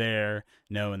see you there,"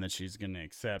 knowing that she's going to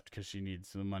accept because she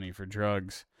needs the money for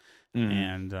drugs. mm,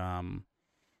 And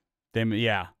then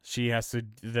yeah, she has to.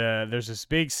 There's this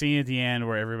big scene at the end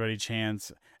where everybody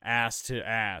chants ass to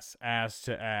ass, ass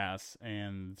to ass,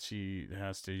 and she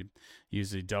has to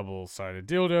use a double-sided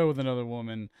dildo with another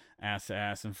woman, ass to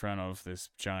ass, in front of this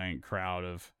giant crowd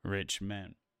of rich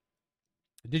men.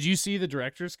 Did you see the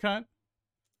director's cut?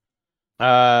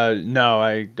 no,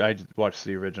 I watched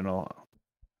the original.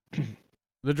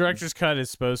 The director's cut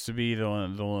is supposed to be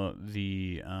what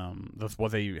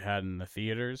they had in the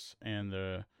theaters, and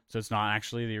so it's not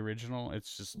actually the original.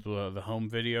 It's just the home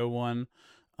video one.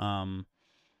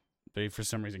 They for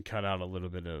some reason cut out a little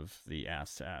bit of the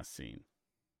ass to ass scene.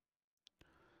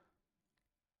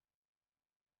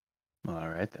 All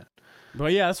right then.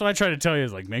 But yeah, that's what I try to tell you,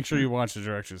 is like, make sure you watch the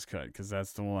director's cut, because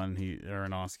that's the one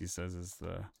Aronofsky says is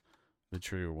the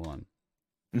true one.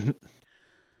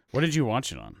 What did you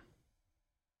watch it on?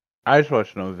 I just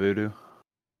watched it on Vudu.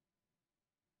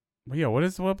 Well, yeah, what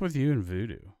is up with you and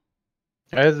Voodoo?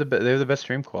 They have the best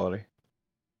stream quality.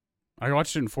 I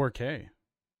watched it in 4K.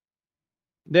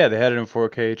 Yeah, they had it in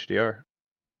 4K HDR.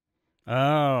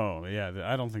 Oh yeah,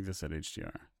 I don't think this had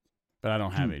HDR, but I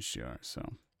don't have HDR, so.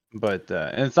 But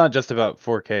and it's not just about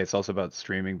 4K; it's also about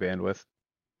streaming bandwidth.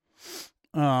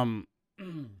 Um,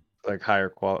 Like higher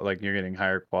quality, like you're getting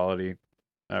higher quality,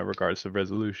 regardless of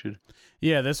resolution.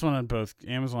 yeah, this one had both.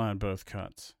 Amazon had both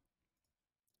cuts.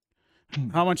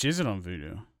 How much is it on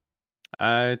Voodoo?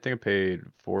 I think I paid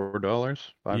 $4,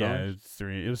 $5. Yeah, it's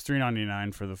three. It was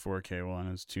 $3.99 for the 4K one.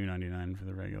 It was $2.99 for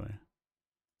the regular.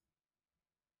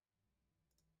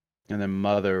 And then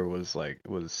Mother was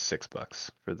 $6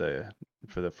 for the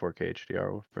 4K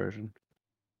HDR version.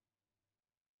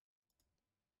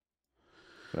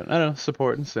 But I don't know,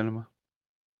 supporting cinema.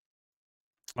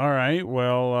 All right.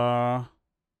 Well,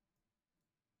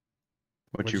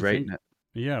 What what'd you you think? rating it?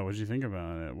 Yeah, what'd you think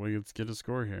about it? Well, let's get a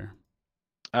score here.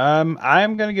 I'm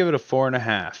gonna give it a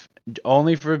 4.5,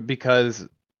 only for because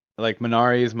like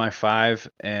Minari is my five,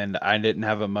 and I didn't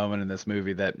have a moment in this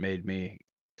movie that made me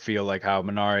feel like how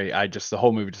Minari. I just the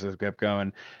whole movie just kept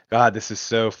going. God, this is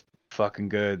so fucking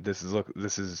good. This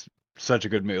is such a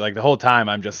good movie. Like the whole time,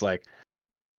 I'm just like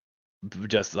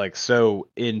so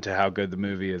into how good the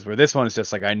movie is. Where this one is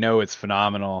just like I know it's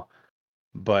phenomenal,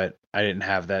 but I didn't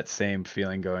have that same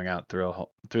feeling going out through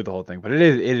the whole thing. But it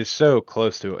is so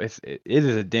close to it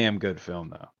is a damn good film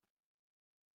though.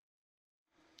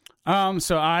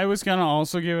 So I was gonna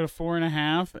also give it a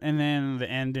 4.5, and then the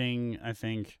ending, I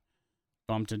think,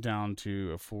 bumped it down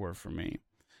to a 4 for me.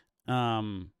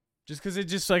 Just because it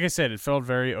just, like I said, it felt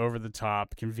very over the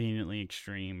top, conveniently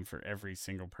extreme for every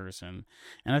single person,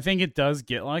 and I think it does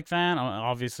get like that.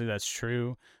 Obviously, that's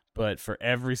true, but for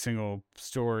every single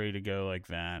story to go like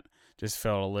that, just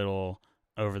felt a little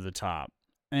over the top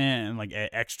and like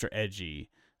extra edgy.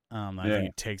 I think Yeah.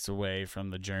 it takes away from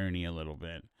the journey a little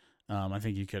bit. I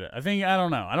think you could. I think I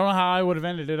don't know. I don't know how I would have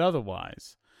ended it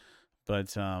otherwise,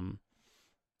 but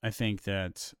I think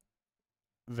that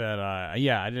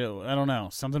yeah, I don't know,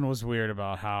 something was weird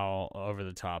about how over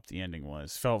the top the ending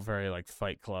was. Felt very like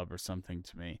Fight Club or something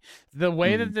to me. The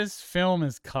way Mhm. that this film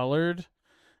is colored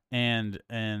and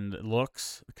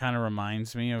looks kind of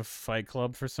reminds me of Fight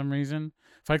Club for some reason.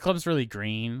 Fight Club's really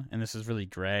green and this is really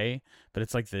gray, but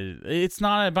it's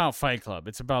not about Fight Club.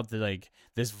 It's about the like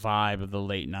this vibe of the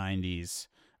late 90s,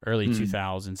 early Mhm.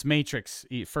 2000s.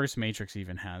 First Matrix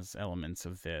even has elements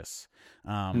of this.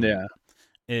 Um Yeah.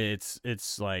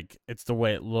 it's like it's the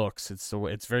way it looks.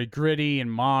 It's very gritty and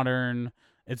modern.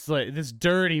 It's like this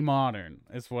dirty modern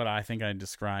is what I think I'd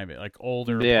describe it. Like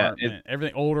Yeah.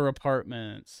 older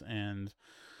apartments and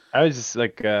I was just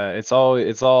like it's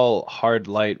all hard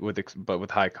light but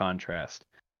with high contrast.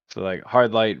 So like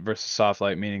hard light versus soft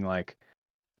light, meaning like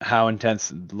how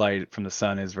intense light from the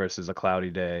sun is versus a cloudy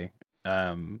day.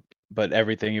 Um, but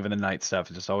everything, even the night stuff,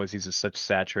 it just always uses such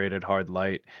saturated hard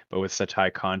light, but with such high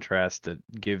contrast that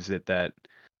gives it that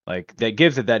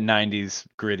 90s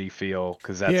gritty feel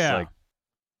because yeah.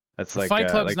 that's Fight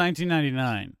Club's like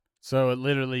 1999, so it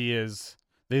literally is.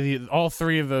 All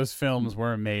three of those films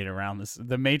were made around this.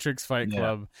 The Matrix, Fight yeah.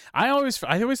 Club. I always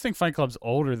think Fight Club's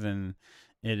older than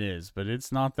it is, but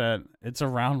it's not that. It's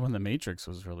around when The Matrix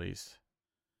was released.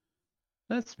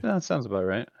 That sounds about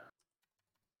right.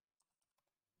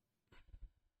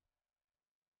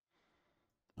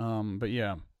 But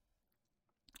yeah.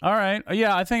 All right.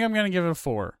 Yeah, I think I'm gonna give it a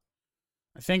 4.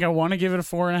 I think I want to give it a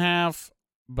 4.5,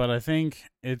 but I think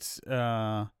it's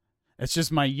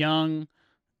just my young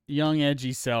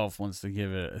edgy self wants to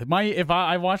give it. If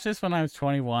I watched this when I was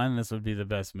 21, this would be the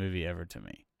best movie ever to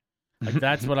me. Like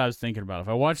that's what I was thinking about. If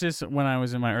I watched this when I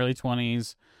was in my early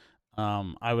 20s,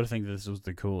 I would think this was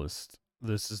the coolest.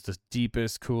 This is the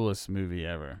deepest, coolest movie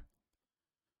ever.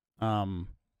 Um,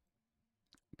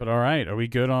 but all right, are we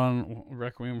good on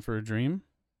Requiem for a Dream?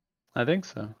 I think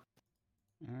so. All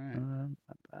right. Um,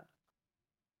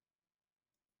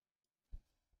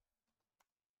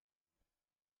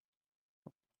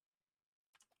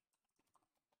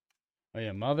 Oh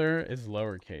yeah, Mother is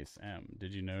lowercase m.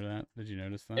 Did you know that? Did you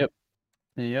notice that? yep.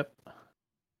 Yep.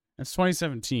 It's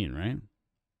 2017, right?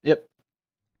 Yep.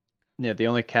 Yeah, the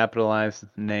only capitalized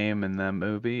name in that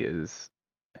movie is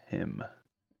him.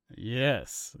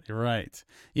 Yes, you're right.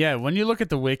 Yeah, when you look at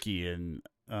the wiki, and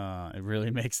it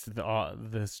really makes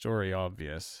the story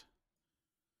obvious.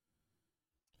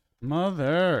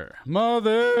 Mother,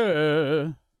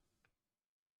 mother.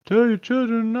 Tell your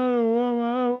children not to walk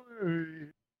my way.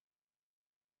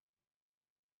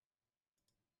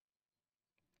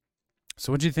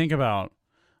 So, what'd you think about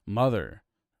Mother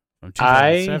from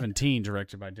I 2017,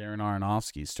 directed by Darren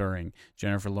Aronofsky, starring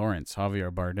Jennifer Lawrence,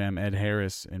 Javier Bardem, Ed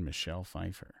Harris, and Michelle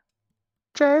Pfeiffer?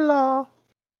 J Law.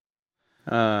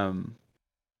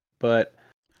 But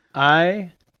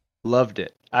I loved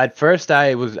it. At first,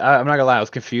 I'm not gonna lie, I was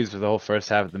confused with the whole first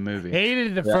half of the movie.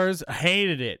 Hated the Yeah. first.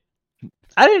 Hated it.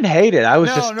 I didn't hate it. No,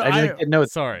 no. I just didn't know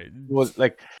it Sorry. was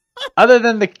like other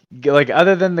than the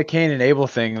Cain and Abel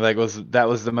thing, that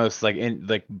was the most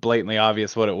like blatantly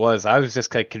obvious what it was. I was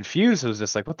just like confused. I was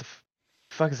just like, what the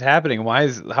fuck is happening? Why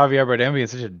is Javier Bardem being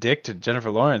such a dick to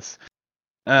Jennifer Lawrence?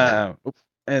 Uh,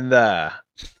 and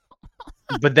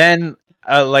but then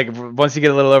like once you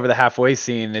get a little over the halfway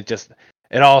scene,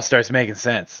 it all starts making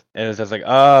sense. And it's just like,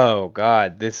 oh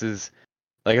god, this is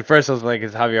like at first I was like,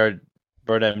 is Javier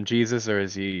Bardem Jesus or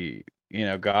is he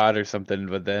God or something?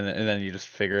 But then you just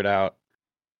figure it out.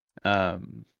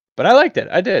 Um, But I liked it.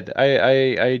 I did.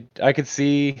 I could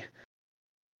see.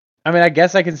 I mean, I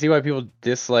guess I can see why people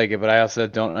dislike it, but I also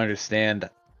don't understand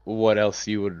what else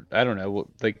you would. I don't know.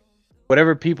 Like,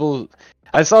 whatever people.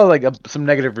 I saw like some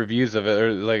negative reviews of it,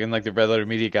 or like in like the Red Letter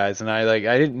Media guys, and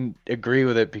I didn't agree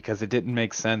with it because it didn't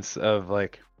make sense of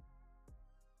like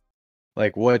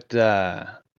what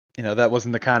that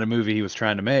wasn't the kind of movie he was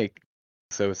trying to make.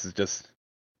 So this is just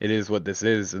it is what this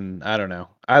is, and I don't know.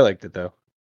 I liked it though.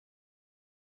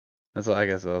 That's all I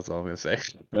guess that's all I'm gonna say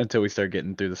until we start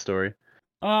getting through the story.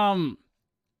 So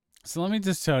let me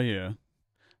just tell you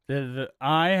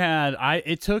that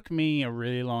it took me a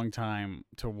really long time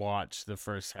to watch the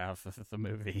first half of the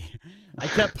movie. I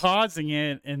kept pausing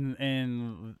it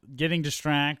and getting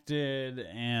distracted,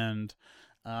 and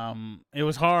it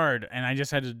was hard, and I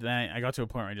just had to. I got to a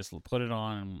point where I just put it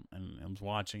on and I was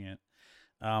watching it.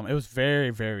 It was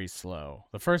very, very slow.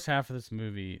 The first half of this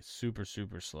movie, super,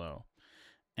 super slow.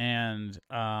 And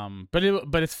but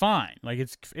it's fine. Like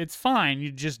it's fine. You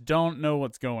just don't know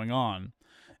what's going on,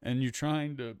 and you're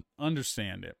trying to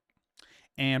understand it.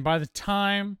 And by the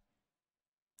time,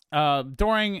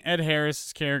 during Ed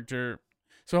Harris's character,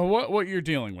 so what you're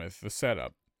dealing with, the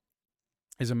setup,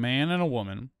 is a man and a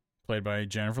woman played by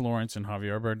Jennifer Lawrence and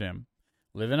Javier Bardem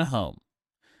live in a home.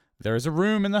 There is a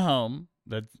room in the home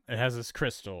that it has this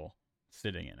crystal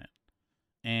sitting in it,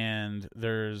 and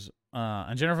there's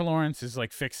and Jennifer Lawrence is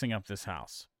like fixing up this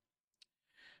house,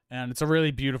 and it's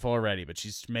really beautiful already, but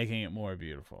she's making it more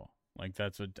beautiful. Like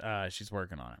that's what she's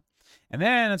working on it. And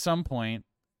then at some point,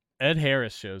 Ed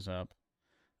Harris shows up,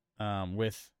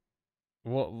 with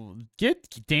get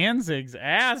Danzig's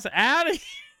ass out of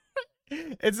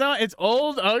here. It's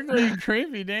old, ugly,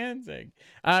 creepy Danzig.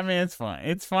 I mean, it's fine.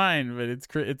 It's fine, but it's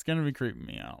gonna be creeping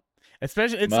me out.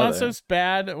 Especially, it's not so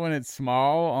bad when it's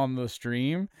small on the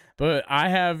stream, but I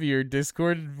have your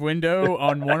Discord window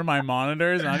on one of my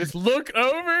monitors, and I just look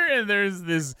over, and there's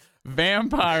this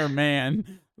vampire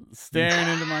man staring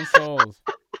into my souls.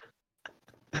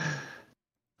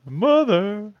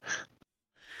 Motherfucker.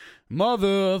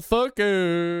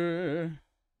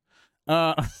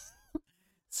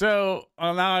 So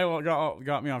now I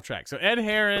got me off track. So Ed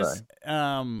Harris,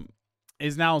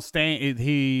 is now staying.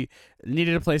 He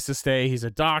needed a place to stay. He's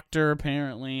a doctor,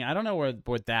 apparently. I don't know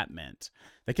what that meant.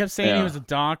 They kept saying he was a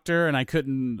doctor, and I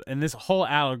couldn't. And this whole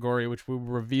allegory, which we will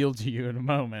reveal to you in a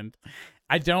moment,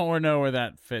 I don't know where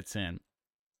that fits in.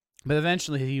 But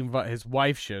eventually, his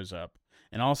wife shows up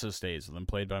and also stays with him,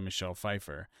 played by Michelle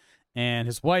Pfeiffer. And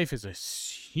his wife is a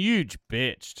huge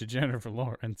bitch to Jennifer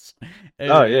Lawrence.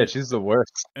 Oh, yeah, she's the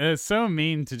worst. It's so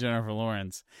mean to Jennifer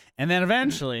Lawrence. And then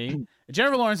eventually,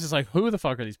 Jennifer Lawrence is like, who the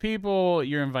fuck are these people?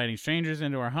 You're inviting strangers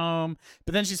into our home.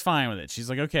 But then she's fine with it. She's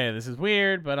like, okay, this is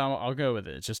weird, but I'll go with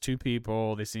it. It's just two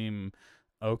people. They seem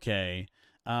okay.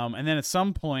 And then at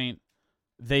some point,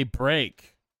 they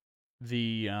break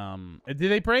the... did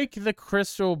they break the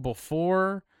crystal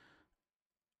before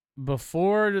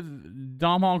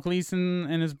Domhnall Gleeson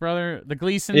and his brother, the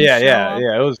Gleesons? Yeah.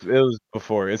 It was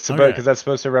before. It's about because that's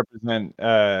supposed to represent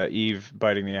Eve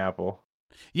biting the apple.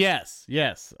 Yes,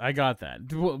 I got that.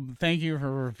 Thank you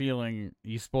for revealing.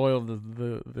 You spoiled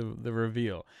the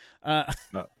reveal. No,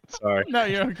 sorry. No,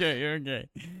 you're okay.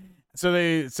 So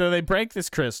they break this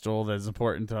crystal that's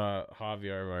important to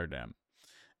Javier Bardem.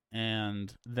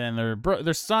 And then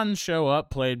their sons show up,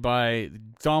 played by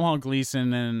Domhnall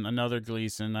Gleeson and another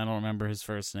Gleeson. I don't remember his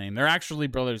first name. They're actually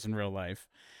brothers in real life.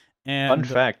 And fun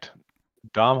fact: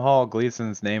 Domhnall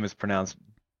Gleeson's name is pronounced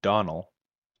Donnell.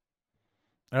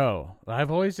 Oh, I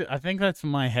think that's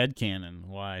my headcanon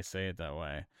why I say it that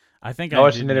way. I think I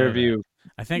watched an interview.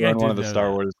 I think I did one of the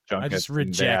Star Wars junkets. I just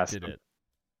rejected it.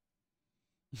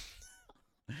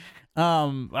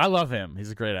 I love him.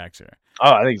 He's a great actor.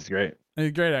 Oh, I think he's great. He's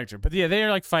a great actor. But yeah,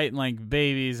 they're like fighting like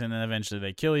babies, and then eventually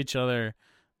they kill each other.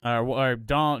 Or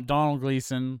Donald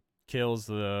Gleeson kills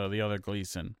the other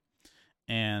Gleeson,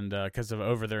 and because of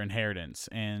over their inheritance,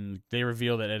 and they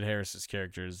reveal that Ed Harris's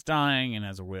character is dying and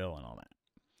has a will and all that.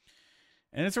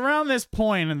 And it's around this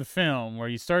point in the film where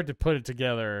you start to put it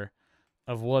together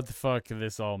of what the fuck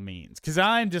this all means. Because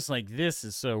I'm just like, this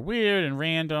is so weird and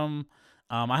random.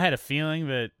 I had a feeling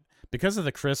that because of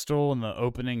the crystal and the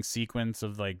opening sequence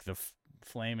of like the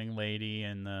flaming lady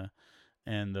and the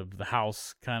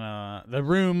house kind of the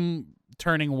room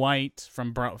turning white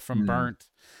from burnt,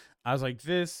 I was like,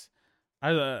 this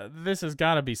has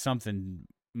got to be something,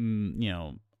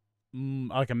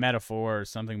 like a metaphor or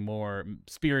something more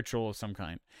spiritual of some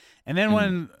kind. And then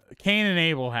when Cain and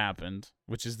Abel happened,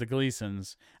 which is the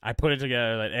Gleesons, I put it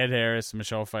together that Ed Harris,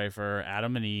 Michelle Pfeiffer,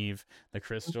 Adam and Eve, the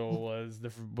crystal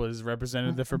was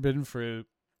represented the forbidden fruit.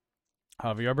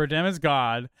 Javier Bardem is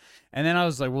God, and then I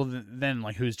was like, well, then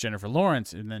like who's Jennifer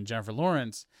Lawrence? And then Jennifer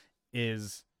Lawrence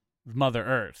is Mother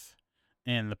Earth,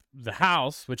 and the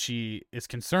house, which she is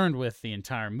concerned with the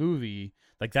entire movie,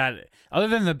 like that. Other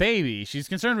than the baby, she's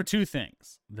concerned with two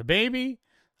things: the baby,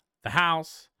 the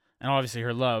house, and obviously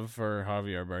her love for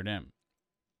Javier Bardem.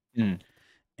 Mm.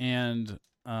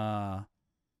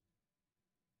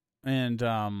 And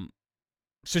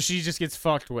so she just gets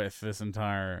fucked with this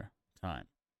entire time.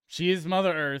 She is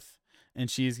Mother Earth, and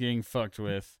she's getting fucked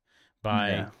with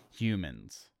by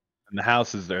humans. And the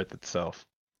house is Earth itself.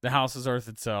 The house is Earth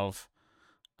itself.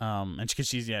 And because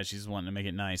she's wanting to make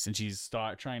it nice, and she's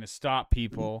trying to stop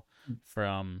people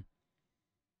from.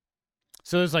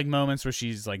 So there's like moments where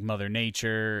she's like Mother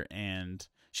Nature, and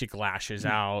she lashes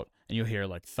out, and you'll hear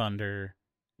like thunder,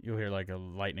 you'll hear like a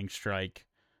lightning strike.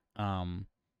 You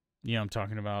know what I'm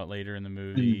talking about later in the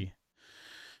movie.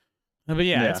 But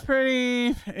yeah, it's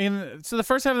pretty. So the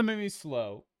first half of the movie is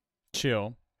slow,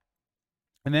 chill,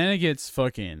 and then it gets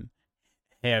fucking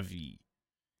heavy.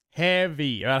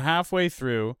 About halfway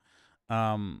through,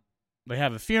 they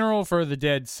have a funeral for the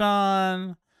dead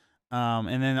son,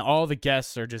 and then all the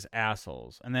guests are just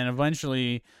assholes. And then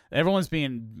eventually, everyone's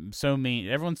being so mean.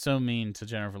 Everyone's so mean to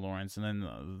Jennifer Lawrence, and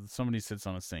then somebody sits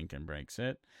on a sink and breaks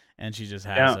it, and she just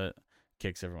has it,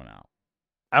 kicks everyone out.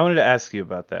 I wanted to ask you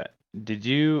about that.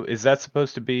 Is that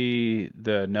supposed to be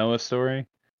the Noah story?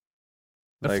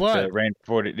 The flood. The rain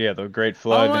 40, the Great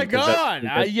Flood. Oh my God!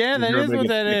 That is what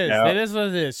that is. That is what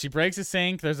it is. She breaks a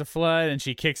sink, there's a flood, and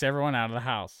she kicks everyone out of the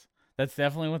house. That's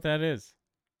definitely what that is.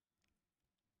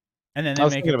 And then they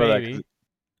make a baby.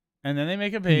 And then they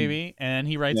make a baby, and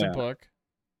he writes a book,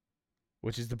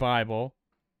 which is the Bible.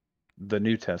 The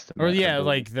New Testament. Or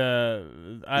like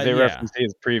the... they reference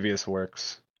his previous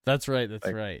works. That's right,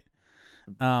 right.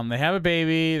 They have a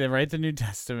baby, they write the New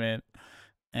Testament,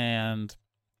 and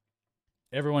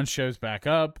everyone shows back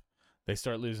up. They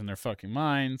start losing their fucking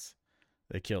minds.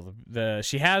 They kill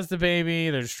she has the baby.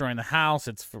 They're destroying the house.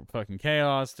 It's fucking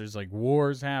chaos. There's like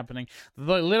wars happening.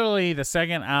 Literally, the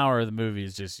second hour of the movie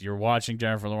is just you're watching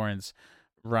Jennifer Lawrence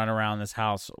run around this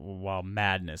house while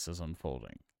madness is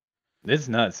unfolding. It's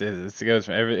nuts. It goes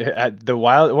from one of the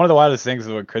wildest things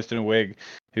is when Kristen Wiig,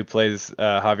 who plays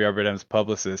Javier Bardem's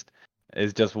publicist,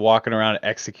 is just walking around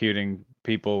executing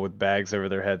people with bags over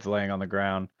their heads, laying on the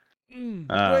ground.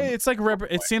 It's like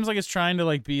it seems like it's trying to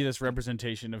like be this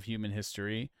representation of human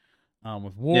history,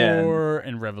 with war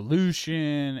and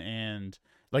revolution, and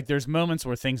like there's moments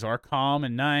where things are calm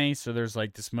and nice. So there's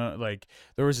like this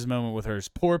there was this moment with her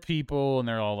poor people, and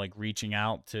they're all like reaching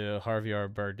out to Javier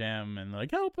Bardem and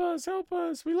like help us,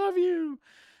 we love you.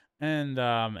 And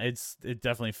it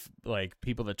definitely like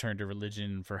people that turn to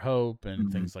religion for hope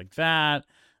and things like that.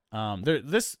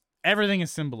 Everything is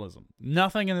symbolism.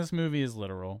 Nothing in this movie is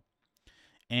literal.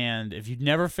 And if you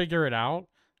never figure it out,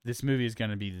 this movie is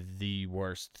going to be the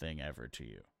worst thing ever to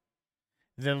you.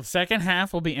 The second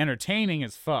half will be entertaining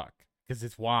as fuck because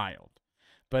it's wild.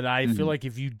 But I feel like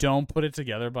if you don't put it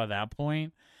together by that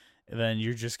point, then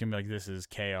you're just going to be like, this is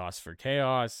chaos for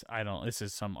chaos. This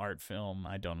is some art film.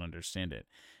 I don't understand it.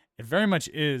 It very much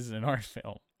is an art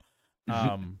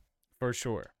film. For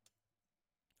sure.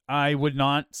 I would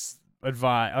not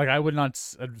advise, I would not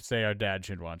say our dad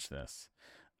should watch this.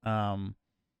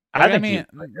 I mean,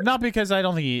 not because I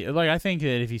don't think I think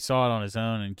that if he saw it on his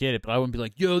own and get it, but I wouldn't be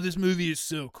like, yo, this movie is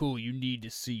so cool, you need to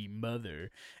see Mother.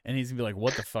 And he's gonna be like,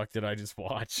 what the fuck did I just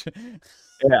watch?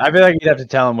 Yeah, I feel like you'd have to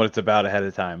tell him what it's about ahead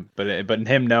of time. But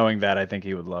him knowing that, I think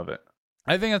he would love it.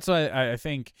 I think that's why I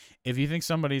think if you think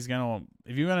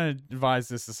if you're gonna advise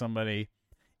this to somebody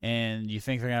and you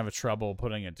think they're gonna have trouble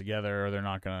putting it together, or they're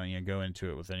not gonna go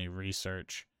into it with any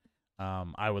research,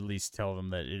 I would at least tell them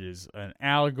that it is an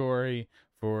allegory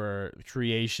for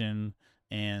creation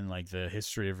and like the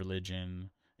history of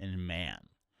religion and man,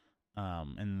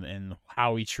 and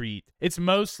how we treat. It's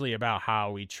mostly about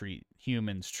how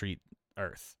humans treat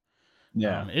Earth.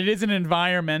 Yeah, it is an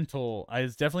environmental.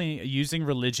 It's definitely using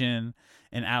religion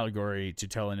and allegory to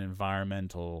tell an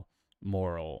environmental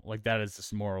moral. Like that is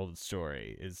this moral of the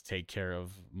story: is take care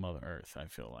of Mother Earth. I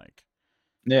feel like.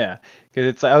 Yeah,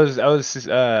 because I was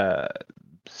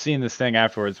seeing this thing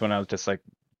afterwards when I was just like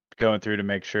going through to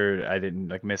make sure I didn't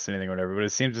like miss anything or whatever. But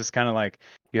it seems just kind of like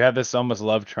you have this almost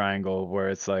love triangle where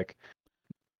it's like,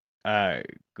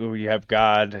 you have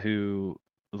God who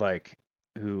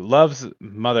loves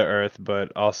Mother Earth,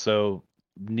 but also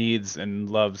needs and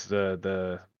loves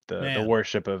the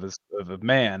worship of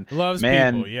man. Loves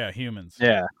people, yeah, humans.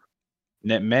 Yeah,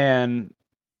 man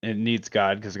it needs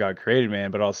God because God created man,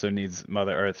 but also needs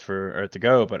Mother Earth for Earth to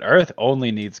go. But Earth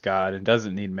only needs God and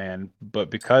doesn't need man. But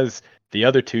because the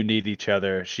other two need each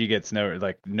other, she gets no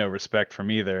respect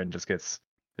from either and just gets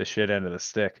the shit end of the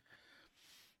stick.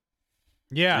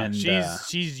 Yeah, And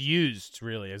she's used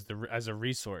really as a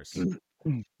resource.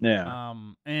 yeah,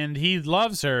 And he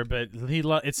loves her, but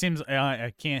it seems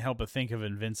I can't help but think of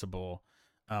Invincible,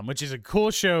 which is a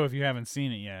cool show if you haven't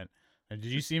seen it yet. Did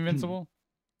you see Invincible?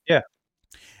 yeah,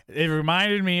 It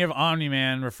reminded me of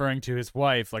Omni-Man referring to his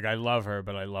wife like, I love her,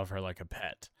 but I love her like a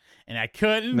pet. And I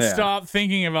couldn't yeah. stop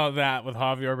thinking about that with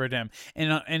Javier Bardem.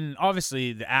 And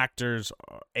obviously the actors'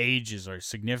 ages are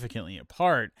significantly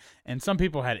apart, and some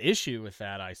people had issue with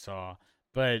that, I saw.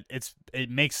 But it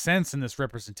makes sense in this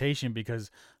representation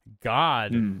because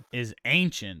God Mm, is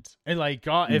ancient. And like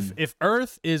God, mm, if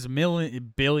Earth is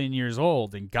billion years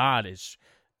old, then God is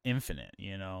infinite,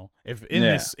 you know. If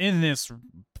yeah. in this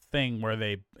thing where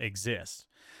they exist.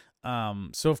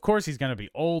 So of course he's gonna be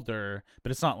older,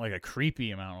 but it's not like a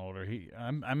creepy amount older.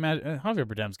 I'm at Javier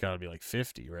Bardem's got to be like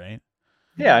 50, right?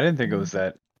 Yeah, I didn't think it was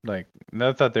that like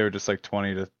I thought they were just like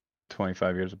 20 to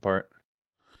 25 years apart.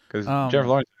 Because Jennifer Um,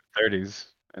 Lawrence is in her 30s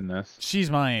in this.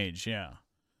 she's my age, yeah.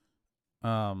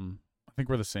 I think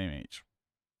we're the same age.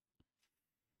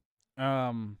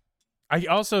 Um, I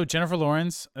also Jennifer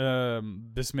Lawrence.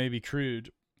 This may be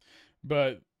crude,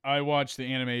 but I watched the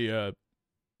anime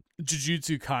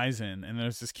Jujutsu Kaisen, and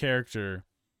there's this character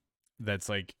that's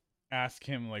like, ask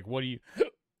him like, what do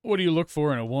you look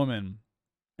for in a woman?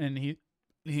 And he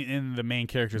and the main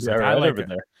character's Yeah, like, I right like over it.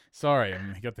 there. Sorry,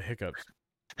 I got the hiccups.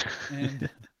 And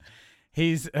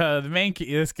he's the main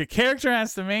this character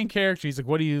asks the main character, he's like,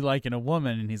 what do you like in a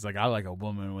woman? And he's like, I like a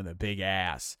woman with a big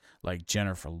ass like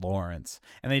Jennifer Lawrence.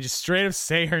 And they just straight up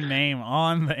say her name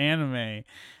on the anime.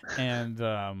 And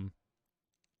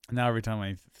now every time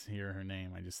I hear her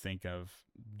name, I just think of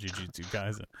Jujutsu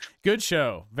Kaisen. Good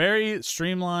show. Very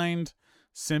streamlined,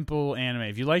 simple anime.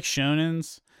 If you like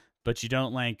shonens, but you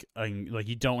don't like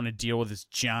you don't want to deal with this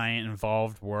giant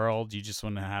involved world, you just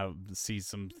want to see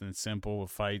something simple with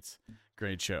fights.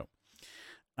 Great show.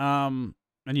 And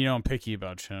you know I'm picky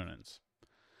about shonens.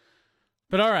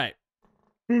 But all right.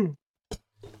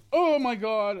 Oh my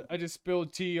god, I just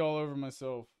spilled tea all over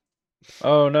myself.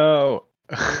 Oh no.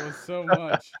 It was so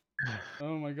much.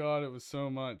 Oh my god, it was so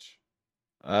much.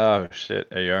 Oh shit.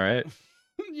 Are you all right?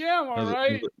 Yeah, I'm all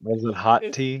right. Was it hot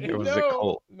tea or was it No,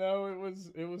 cold? no,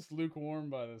 it was lukewarm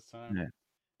by this time. Yeah.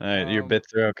 All right, your Um,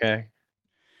 bits are okay.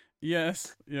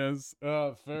 yes, yes.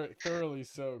 Very thoroughly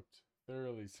soaked,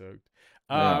 thoroughly soaked.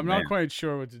 Oh I'm not man. quite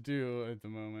sure what to do at the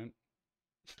moment.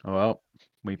 Well,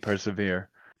 we persevere.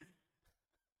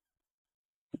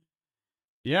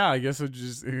 Yeah, I guess we'll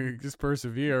just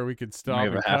persevere. We could We stop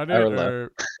have a and half cut hour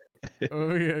it, left.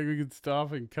 or yeah, we could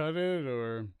stop and cut it,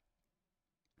 or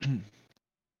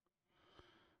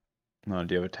Oh,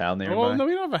 do you have a towel well, nearby? no,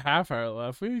 we don't have a half hour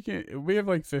left. We have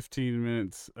like 15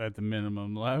 minutes at the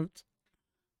minimum left.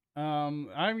 I'm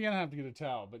gonna have to get a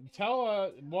towel, but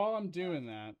while I'm doing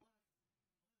that.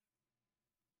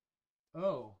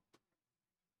 Oh,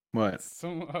 What?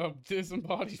 some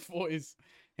disembodied voice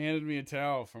handed me a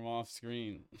towel from off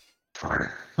screen.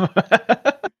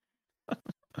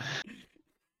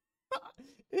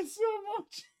 It's so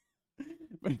much,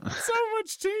 so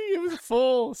much tea. It was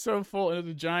full, so full. It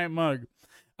was a giant mug.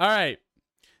 All right,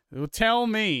 well, tell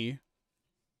me.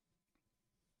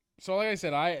 So, like I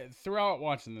said, I throughout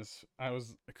watching this, I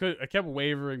kept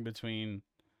wavering between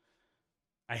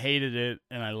I hated it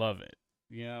and I love it,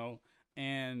 you know.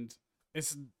 And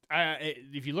it's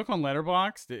if you look on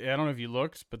Letterboxd, I don't know if you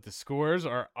looked, but the scores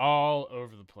are all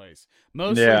over the place.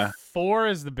 Mostly Yeah. 4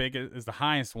 is the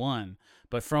highest one,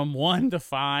 but from 1 to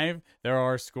 5 there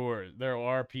are scores. There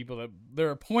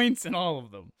are points in all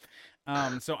of them.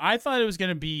 So I thought it was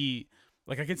gonna be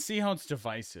like, I can see how it's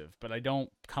divisive, but I don't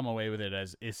come away with it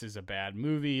as this is a bad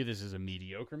movie. This is a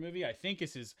mediocre movie. I think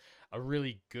this is a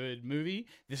really good movie.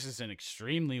 This is an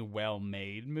extremely well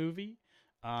made movie.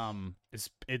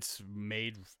 It's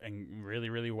made really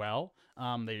really well.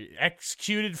 They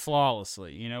executed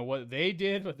flawlessly. You know what they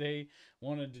did, what they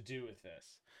wanted to do with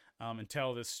this, and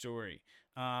tell this story.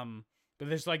 But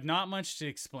there's like not much to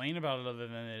explain about it other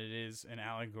than that it is an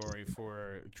allegory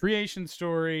for creation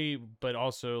story, but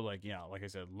also like, yeah, like I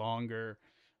said, longer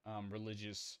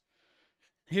religious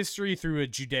history through a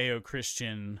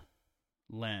Judeo-Christian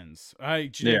lens. Yeah.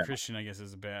 Judeo-Christian, I guess,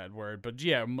 is a bad word, but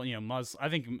yeah, you know, I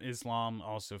think Islam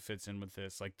also fits in with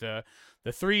this, like the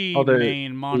Oh, three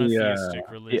main monotheistic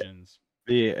the religions.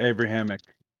 the Abrahamic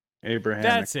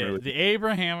That's it. The religion.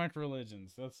 Abrahamic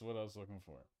religions. That's what I was looking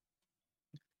for.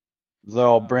 They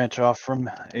all branch off from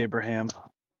Abraham.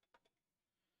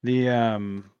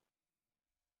 The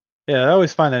Yeah, I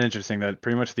always find that interesting that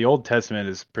pretty much the Old Testament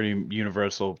is pretty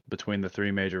universal between the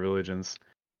three major religions,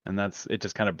 and it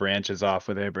just kind of branches off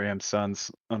with Abraham's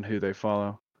sons on who they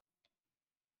follow.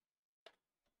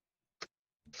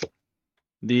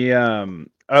 You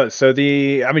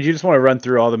just want to run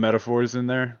through all the metaphors in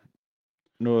there?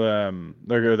 No,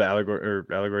 the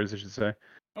allegories, I should say.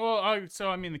 Well, so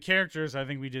I mean, the characters. I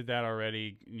think we did that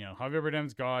already. Javier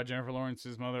Bardem's God, Jennifer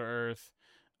Lawrence's Mother Earth,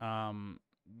 um,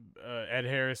 Ed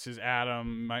Harris is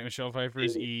Adam, Michelle Pfeiffer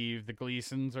is Eve, the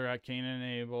Gleasons are at Cain and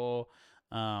Abel.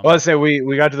 Well, let's say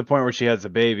we got to the point where she has a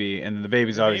baby, and the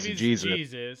baby's obviously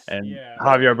Jesus, and yeah.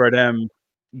 Javier Bardem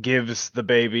gives the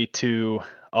baby to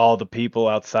all the people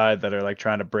outside that are like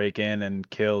trying to break in and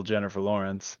kill Jennifer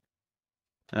Lawrence.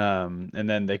 And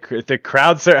then the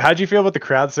crowd how'd you feel about the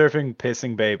crowd surfing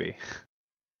pissing baby?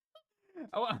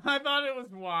 Oh, I thought it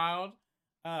was wild.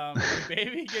 The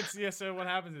baby gets so what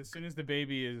happens as soon as the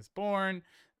baby is born,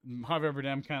 Javier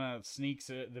Bardem kind of sneaks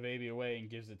the baby away and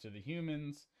gives it to the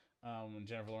humans. When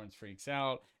Jennifer Lawrence freaks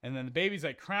out, and then the baby's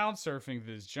like crowd surfing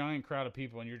this giant crowd of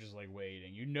people, and you're just like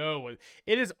waiting.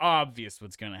 It is obvious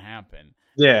what's gonna happen.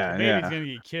 Yeah, the baby's gonna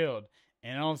get killed,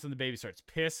 and all of a sudden the baby starts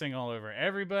pissing all over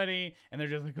everybody, and they're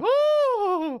just like,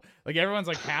 "Oh!" Like everyone's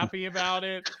like happy about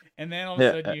it, and then all of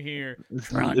a sudden you hear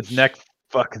its neck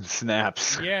fucking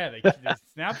snaps. Yeah, they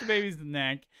snap the baby's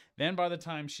neck. Then by the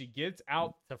time she gets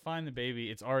out to find the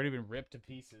baby, it's already been ripped to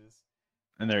pieces.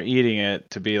 And they're eating it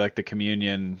to be like the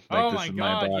communion. Like, oh this my is god,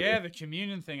 my body. yeah, the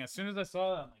communion thing. As soon as I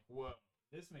saw that, I'm like, whoa,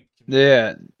 this makes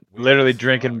literally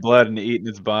drinking blood and eating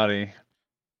its body.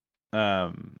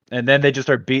 And then they just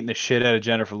start beating the shit out of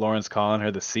Jennifer Lawrence, calling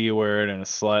her the C word and a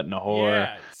slut and a whore.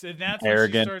 Yeah, so that's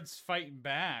arrogant. when she starts fighting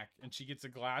back, and she gets a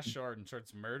glass shard and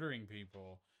starts murdering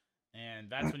people.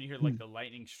 And that's when you hear like the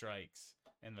lightning strikes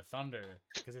and the thunder,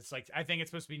 because it's like, I think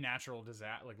it's supposed to be natural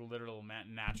like literal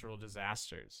natural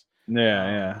disasters.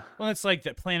 Yeah. Well, it's like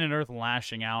that planet Earth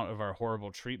lashing out of our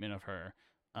horrible treatment of her.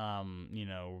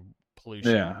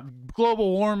 Pollution,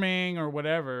 global warming, or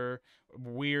whatever,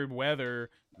 weird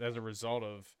weather as a result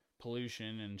of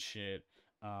pollution and shit.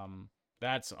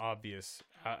 That's obvious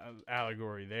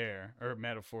allegory there, or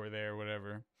metaphor there,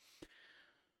 whatever.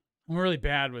 I'm really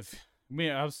bad with me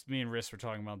and Riss were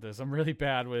talking about this. I'm really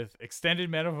bad with extended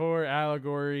metaphor,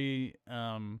 allegory,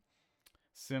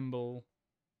 symbol.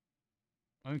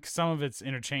 I think some of it's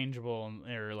interchangeable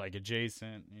or like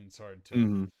adjacent, and it's hard to.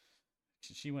 Mm-hmm.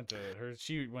 She went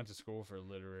to school for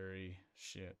literary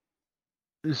shit.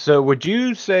 So would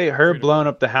you say her blowing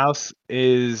up the house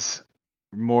is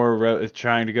more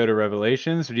trying to go to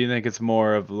Revelations, or do you think it's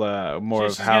more of how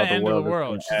the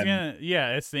world is she's gonna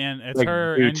end? It's the end. It's like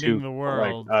her ending the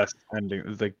world. Like us ending.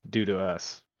 It's like due to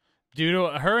us. Due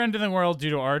to her ending the world, due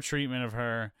to our treatment of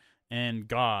her and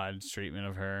God's treatment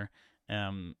of her,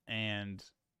 and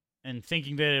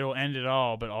thinking that it'll end it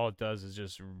all, but all it does is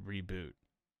just reboot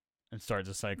and start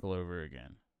the cycle over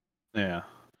again. Yeah.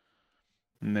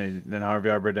 And then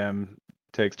Javier Bardem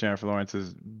takes Jennifer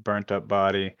Lawrence's burnt up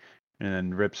body and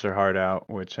then rips her heart out,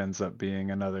 which ends up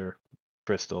being another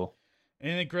crystal.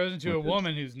 And it grows into a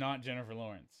woman who's not Jennifer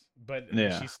Lawrence. But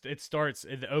it starts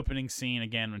in the opening scene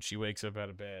again when she wakes up out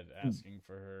of bed asking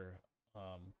for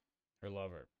her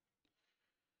lover.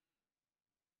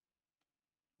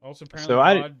 Also, apparently,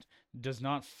 God does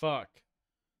not fuck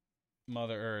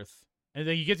Mother Earth. And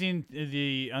then you get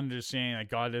the understanding that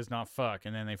God does not fuck,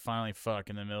 and then they finally fuck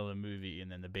in the middle of the movie,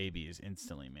 and then the baby is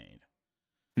instantly made.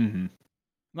 Mm-hmm.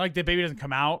 Like, the baby doesn't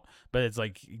come out, but it's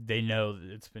like they know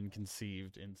that it's been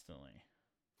conceived instantly.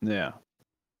 Yeah.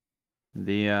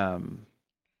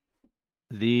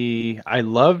 I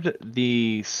loved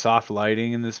the soft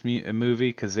lighting in this movie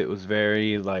because it was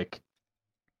very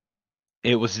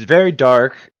it was very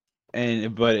dark,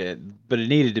 but it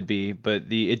needed to be, but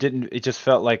it just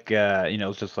felt like it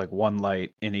was just like one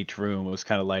light in each room. It was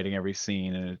kind of lighting every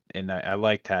scene, and I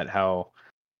liked how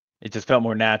it just felt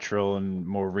more natural and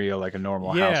more real, like a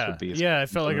normal house would be. Yeah, it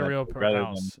felt like a real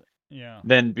house.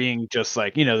 Then being just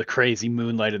like the crazy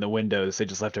moonlight in the windows, they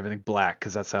just left everything black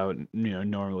because that's how it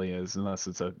normally is, unless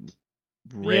it's a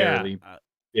rarely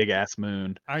big ass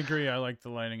moon. I agree. I like the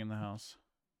lighting in the house.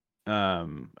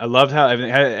 I loved how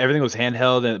everything was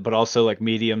handheld, but also like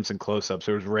mediums and close-ups.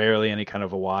 There was rarely any kind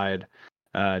of a wide,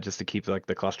 just to keep like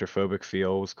the claustrophobic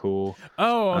feel was cool.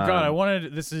 Oh God,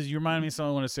 you reminded me of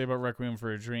something I want to say about Requiem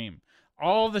for a Dream.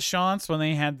 All the shots when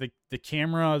they had the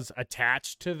cameras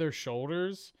attached to their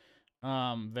shoulders.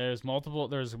 There's multiple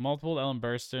Ellen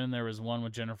Burstyn. There was one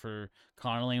with Jennifer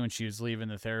Connelly when she was leaving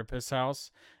the therapist's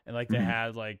house, and like they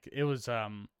had like it was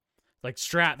like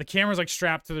strapped. The camera's like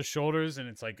strapped to the shoulders, and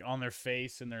it's like on their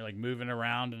face, and they're like moving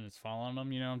around, and it's following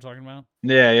them. You know what I'm talking about?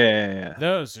 Yeah.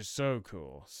 Those are so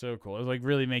cool, so cool. It like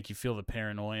really make you feel the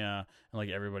paranoia, and like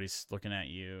everybody's looking at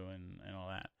you and all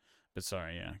that. But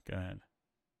sorry, yeah, go ahead.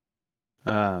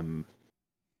 Um,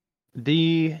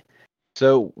 the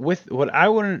so with what I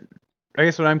wouldn't, I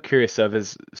guess what I'm curious of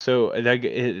is so like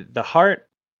the heart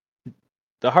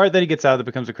that he gets out that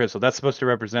becomes a crystal. That's supposed to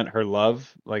represent her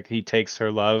love. Like he takes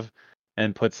her love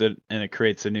and puts it, and it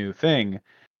creates a new thing.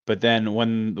 But then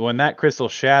when that crystal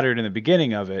shattered in the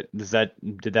beginning of it,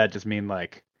 did that just mean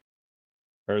like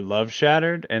her love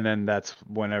shattered, and then that's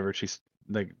whenever she's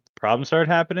like problems started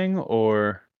happening,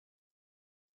 or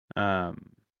um,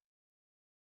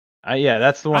 yeah,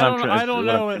 that's the one I'm trying. I don't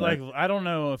What I'm know it trying like I don't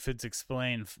know if it's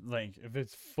explained like if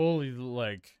it's fully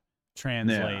like Yeah.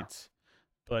 translates,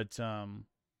 but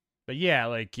yeah,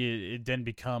 like it then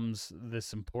becomes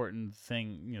this important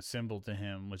thing, symbol to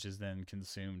him, which is then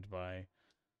consumed by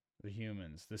the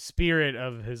humans. The spirit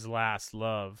of his last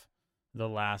love, the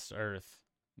last Earth,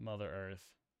 Mother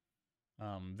Earth,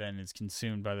 then is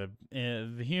consumed by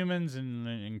the humans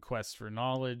in quest for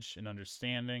knowledge and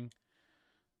understanding,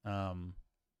 and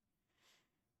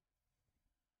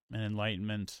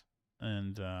enlightenment,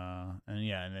 and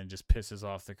yeah, and then just pisses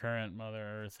off the current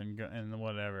Mother Earth and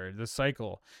whatever the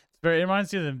cycle. It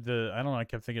reminds me of the I don't know. I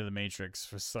kept thinking of the Matrix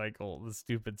for the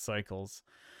stupid cycles.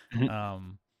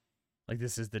 Like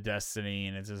this is the destiny,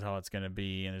 and this is how it's gonna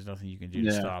be, and there's nothing you can do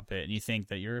to stop it. And you think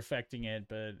that you're affecting it,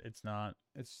 but it's not.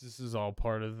 This is all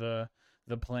part of the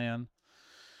plan.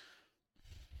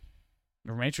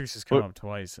 The Matrix has come up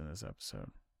twice in this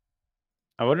episode.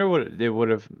 I wonder what it would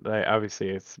have. Like, obviously,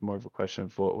 it's more of a question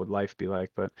of what would life be like,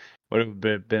 but what it would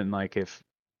have been like if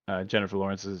Jennifer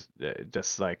Lawrence is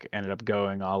just like ended up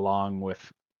going along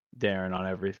with Darren on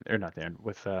everything, or not Darren,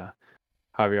 with Javier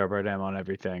Bardem on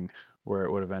everything, where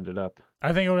it would have ended up.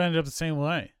 I think it would end up the same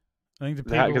way. I think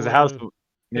Because the house, the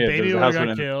baby would have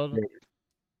got killed.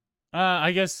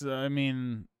 I guess. I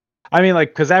mean, like,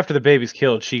 because after the baby's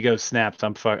killed, she goes snaps.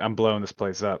 I'm blowing this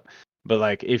place up. But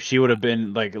like, if she would have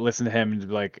been like, listen to him,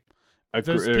 and like,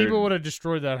 those people would have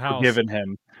destroyed that house. Given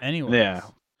him, anyway. Yeah,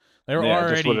 they were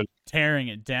already tearing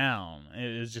it down.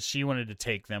 It was just she wanted to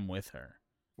take them with her,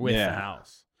 the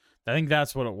house. I think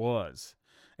that's what it was.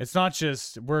 It's not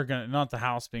just not the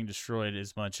house being destroyed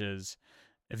as much as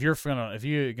if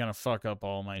you're gonna fuck up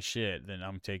all my shit, then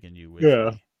I'm taking you with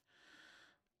me.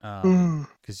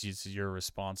 Because you're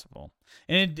responsible,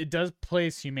 and it does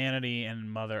place humanity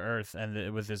and Mother Earth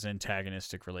and with this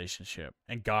antagonistic relationship,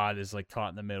 and God is like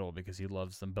caught in the middle because he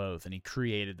loves them both and he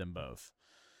created them both.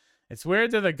 It's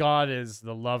weird that the God is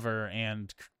the lover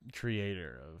and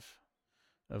creator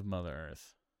of Mother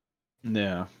Earth.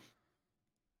 Yeah.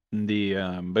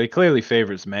 But he clearly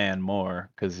favors man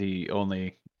more because he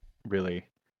only really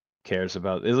cares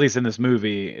about, at least in this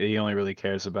movie, he only really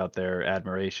cares about their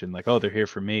admiration. Like, oh, they're here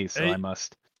for me, so I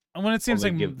must. When it seems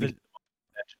like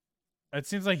it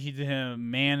seems like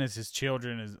man as his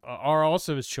children are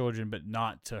also his children, but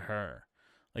not to her.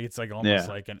 Like it's like almost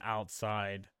like an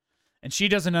outside, and she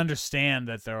doesn't understand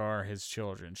that there are his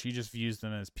children. She just views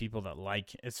them as people that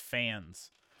as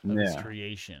fans of his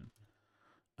creation.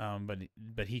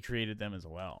 But he created them as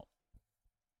well.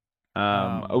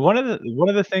 One of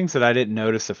the things that I didn't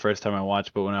notice the first time I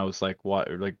watched, but when I was like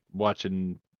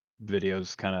watching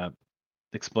videos, kind of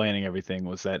explaining everything,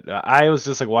 was that I was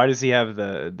just like, why does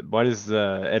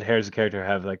Ed Harris' character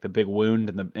have like the big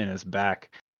wound in his back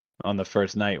on the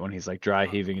first night when he's like dry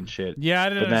heaving and shit? Yeah, I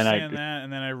didn't understand that,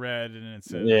 and then I read and it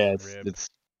said it's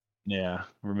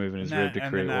removing his rib to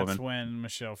create woman. That's when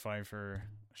Michelle Pfeiffer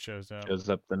shows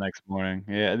up the next morning.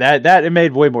 Yeah, that it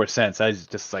made way more sense. I was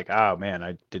just like, oh man,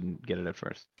 I didn't get it at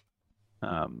first.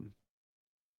 But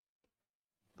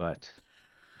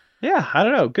yeah, I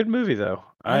don't know. Good movie though.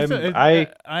 I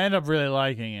end up really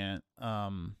liking it.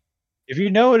 If you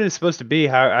know what it's supposed to be,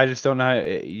 I just don't know how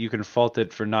you can fault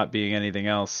it for not being anything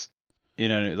else. You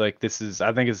know, like I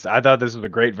thought this was a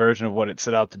great version of what it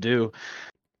set out to do,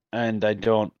 and I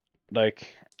don't know.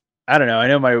 I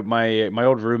know my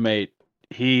old roommate.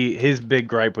 His big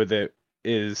gripe with it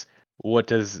is, what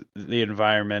does the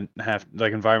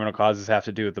environmental causes have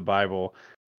to do with the Bible?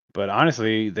 But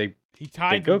honestly, they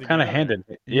go kind of hand in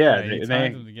hand. Yeah, he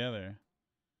tied them together.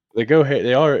 They go hand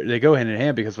in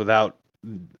hand, because without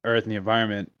Earth and the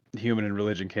environment, human and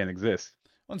religion can't exist.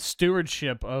 Well,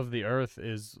 stewardship of the Earth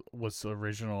was the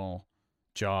original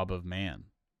job of man.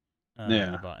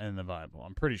 In the Bible,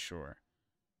 I'm pretty sure.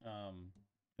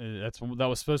 That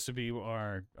was supposed to be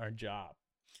our job.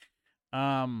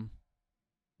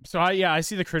 So I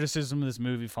see the criticism of this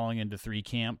movie falling into three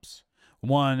camps.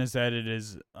 One is that it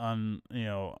is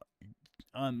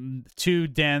too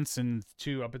dense and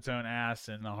too up its own ass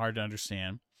and hard to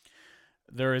understand.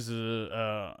 There is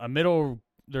a middle.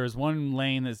 There's one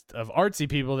lane of artsy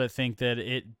people that think that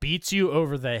it beats you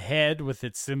over the head with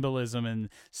its symbolism and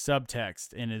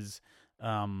subtext and is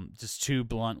just too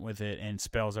blunt with it and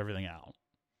spells everything out.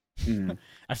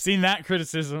 I've seen that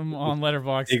criticism on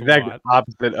Letterboxd. The exact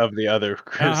opposite of the other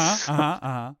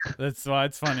criticism. That's why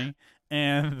it's funny.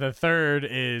 And the third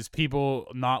is people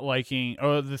not liking,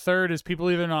 or the third is people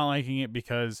either not liking it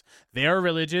because they are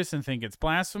religious and think it's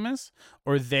blasphemous,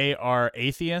 or they are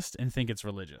atheist and think it's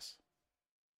religious.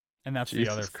 And that's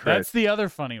that's the other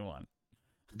funny one.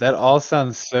 That all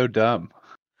sounds so dumb.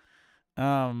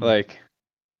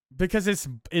 Because it's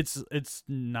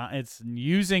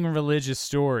using religious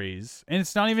stories, and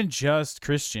it's not even just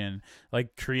Christian.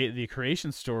 Like the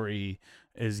creation story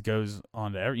goes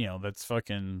on to that's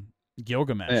fucking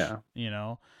Gilgamesh, and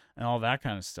all that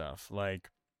kind of stuff, like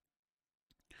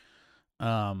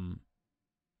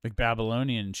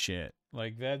Babylonian shit.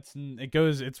 Like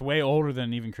it's way older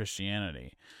than even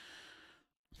Christianity.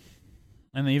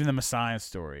 And even the Messiah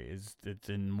story it's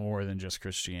in more than just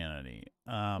Christianity.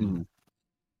 But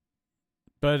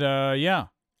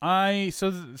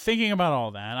thinking about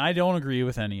all that, I don't agree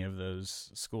with any of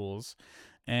those schools,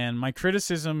 and my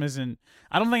criticism isn't.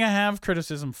 I don't think I have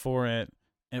criticism for it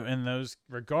in those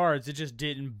regards. It just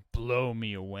didn't blow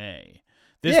me away.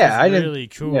 This was really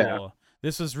cool. Yeah.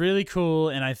 This was really cool,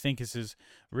 and I think this is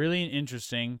really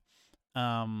interesting.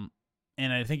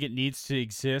 And I think it needs to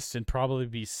exist and probably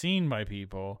be seen by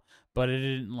people, but it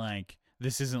didn't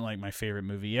this isn't like my favorite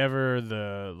movie ever.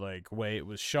 The way it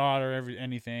was shot or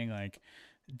anything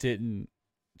didn't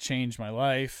change my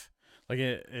life.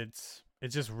 It's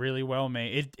just really well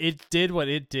made. It did what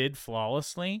it did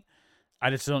flawlessly. I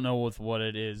just don't know what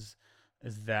it is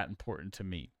that important to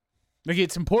me.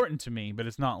 It's important to me, but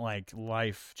it's not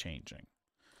life changing.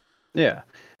 Yeah.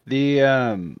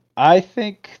 I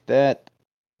think that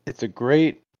it's a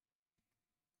great.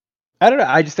 I don't know.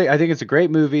 I think it's a great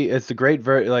movie. It's a great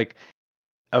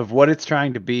of what it's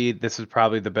trying to be. This is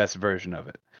probably the best version of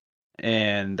it,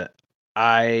 and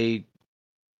I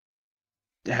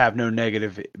have no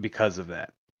negative because of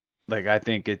that. I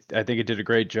think it did a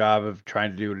great job of trying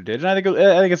to do what it did, and I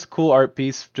think it's a cool art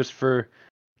piece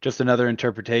just another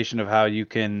interpretation of how you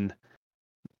can,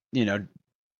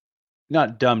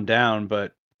 not dumb down,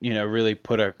 but really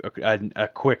put a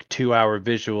quick 2-hour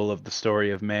visual of the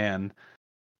story of man,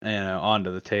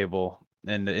 onto the table,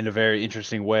 and in a very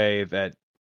interesting way that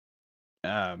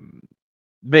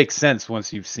makes sense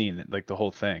once you've seen it, the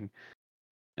whole thing.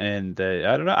 And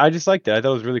I don't know, I just liked it. I thought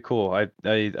it was really cool. I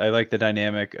like the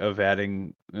dynamic of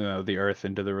adding the earth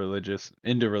into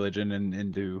religion and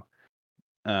into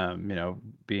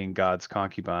being God's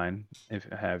concubine, if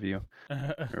have you,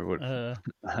 or what?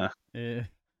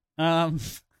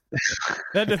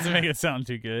 That doesn't make it sound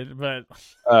too good, but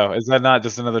is that not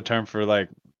just another term for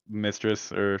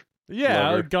mistress or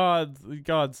lover?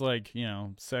 God's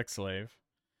sex slave.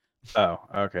 Oh,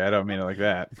 okay. I don't mean it like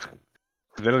that.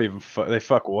 They don't even they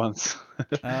fuck once.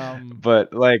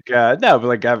 But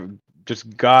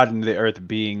just God and the earth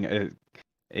being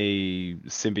a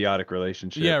symbiotic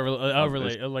relationship. Yeah,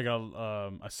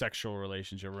 a sexual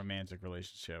relationship, romantic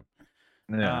relationship.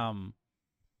 Yeah.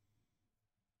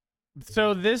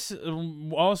 So this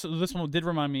one did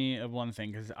remind me of one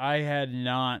thing, because I had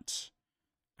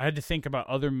to think about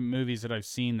other movies that I've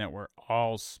seen that were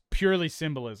all purely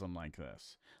symbolism like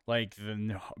this, like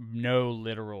the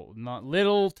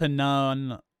little to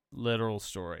none literal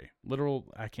story.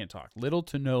 I can't talk. Little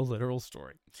to no literal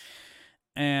story.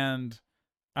 And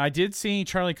I did see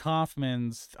Charlie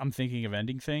Kaufman's I'm Thinking of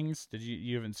Ending Things.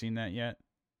 You haven't seen that yet?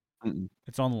 Mm-mm.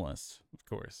 It's on the list, of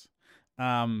course.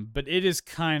 But it is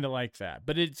kind of like that.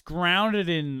 But it's grounded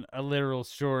in a literal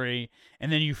story,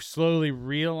 and then you slowly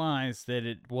realize that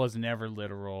it was never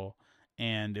literal,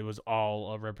 and it was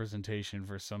all a representation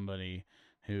for somebody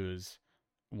who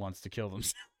wants to kill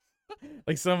themselves.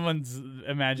 Like someone's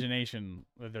imagination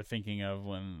that they're thinking of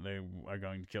when they are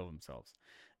going to kill themselves.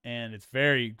 And it's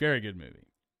very, very good movie.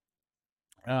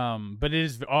 But it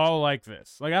is all like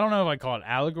this. I don't know if I call it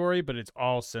allegory, but it's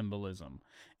all symbolism.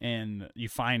 And you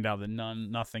find out that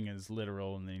nothing is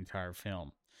literal in the entire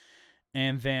film.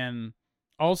 And then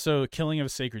also Killing of a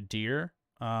Sacred Deer,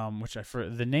 which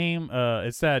the name,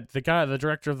 it's the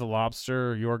director of The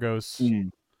Lobster,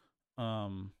 Yorgos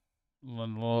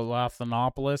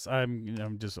Lanthimopoulos. I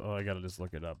gotta just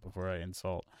look it up before I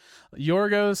insult.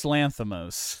 Yorgos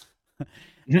Lanthimos.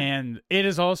 And it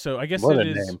is also, I guess it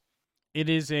is. Name. It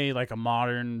is a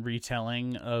modern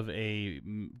retelling of a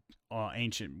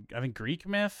ancient, I think Greek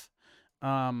myth,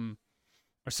 or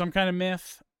some kind of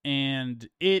myth, and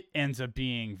it ends up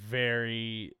being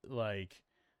very like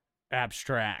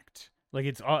abstract. Like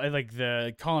it's all like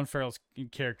the Colin Farrell's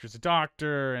character's a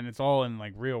doctor, and it's all in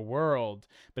like real world,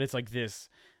 but it's like this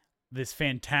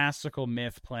fantastical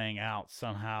myth playing out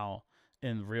somehow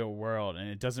in the real world, and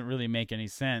it doesn't really make any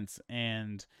sense,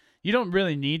 and you don't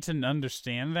really need to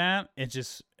understand that.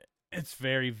 It's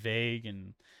very vague,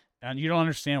 and you don't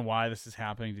understand why this is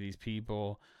happening to these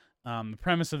people. The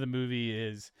premise of the movie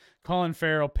is Colin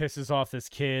Farrell pisses off this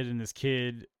kid, and this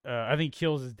kid, I think,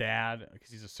 kills his dad because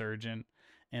he's a surgeon,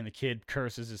 and the kid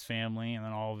curses his family, and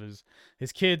then all of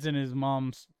his kids and his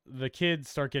mom's, the kids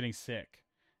start getting sick,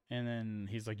 and then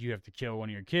he's like, you have to kill one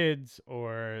of your kids,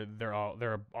 or they're all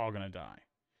gonna die.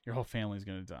 Your whole family's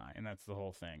gonna die, and that's the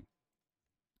whole thing.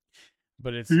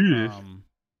 But it's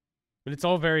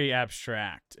all very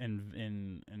abstract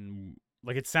and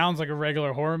like it sounds like a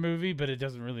regular horror movie, but it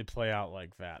doesn't really play out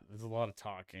like that. There's a lot of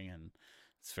talking, and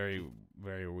it's very,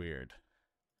 very weird.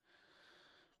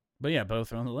 But yeah,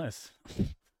 both are on the list.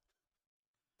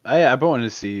 I've wanted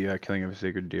to see Killing of a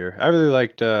Sacred Deer. I really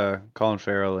liked Colin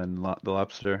Farrell and The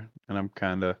Lobster, and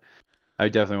I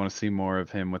definitely want to see more of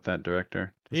him with that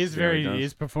director. His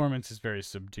performance is very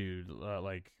subdued,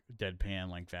 like deadpan,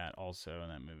 like that. Also in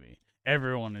that movie,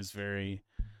 everyone is very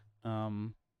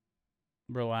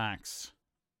relaxed,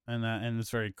 and it's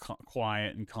very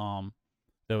quiet and calm,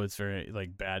 though it's very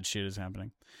like bad shit is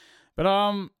happening.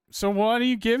 But so what are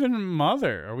you giving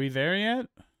Mother? Are we there yet?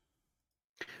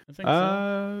 I think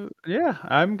so. Yeah,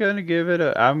 I'm gonna give it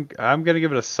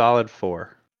a solid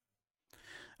 4.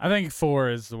 I think 4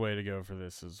 is the way to go for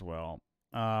this as well.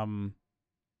 I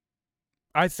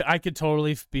could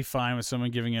totally be fine with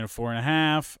someone giving it a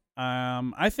 4.5.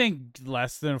 I think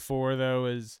less than a 4 though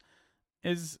is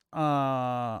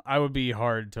I would be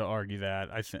hard to argue that.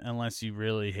 Unless you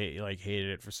really hated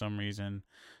it for some reason.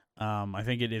 I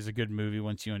think it is a good movie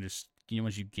once you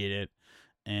once you get it,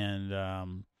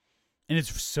 and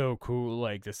it's so cool.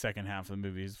 Like the second half of the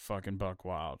movie is fucking buck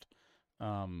wild.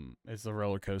 It's the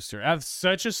roller coaster. I have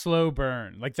such a slow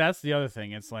burn. Like that's the other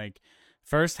thing. It's like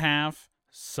first half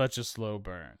such a slow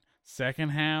burn. Second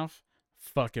half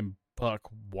fucking buck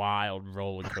wild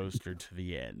roller coaster to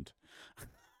the end.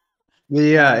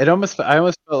 Yeah, I almost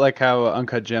felt like how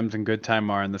Uncut Gems and Good Time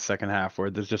are in the second half, where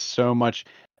there's just so much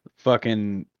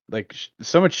fucking like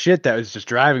so much shit that was just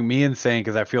driving me insane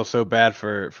because I feel so bad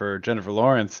for Jennifer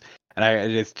Lawrence,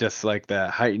 and it's just like the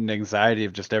heightened anxiety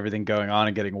of just everything going on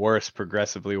and getting worse,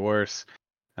 progressively worse.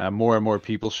 More and more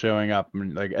people showing up,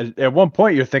 and like at one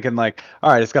point you're thinking like,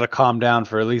 all right, it's got to calm down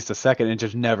for at least a second. It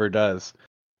just never does,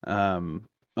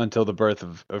 until the birth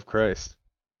of Christ,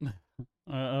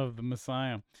 of the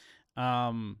Messiah.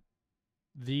 I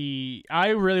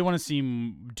really want to see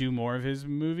him do more of his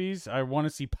movies. I want to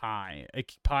see Pi.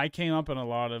 Pi came up in a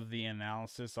lot of the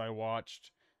analysis I watched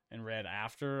and read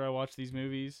after I watched these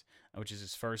movies, which is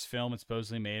his first film. It's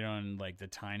supposedly made on like the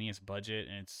tiniest budget,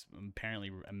 and it's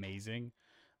apparently amazing.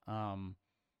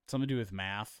 Something to do with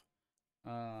math.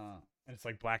 And it's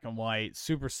like black and white,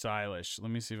 super stylish.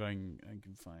 Let me see if I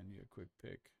can find you a quick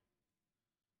pic.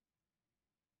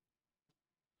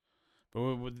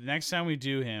 But the next time we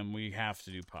do him, we have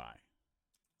to do Pi.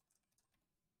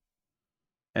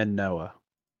 and Noah.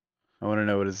 I want to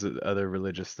know what his other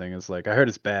religious thing is like. I heard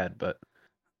it's bad, but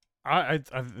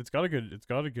it's got a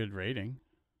good rating.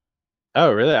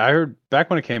 oh really? I heard back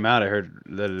when it came out, I heard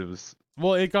that it was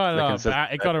Well, it got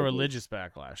like it got a religious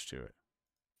backlash to it.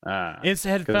 It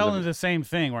because fell into the same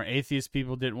thing where atheist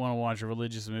people didn't want to watch a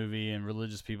religious movie, and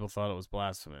religious people thought it was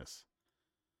blasphemous.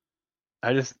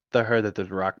 I just heard that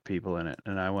there's rock people in it,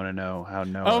 and I want to know how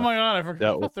Noah. Oh my god, I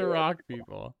forgot about the rock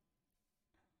people.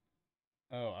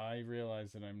 Oh, I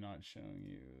realized that I'm not showing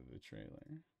you the trailer.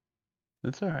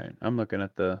 It's all right. I'm looking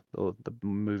at the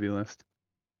movie list.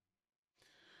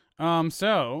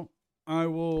 So I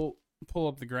will pull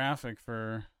up the graphic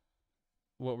for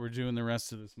what we're doing the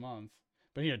rest of this month.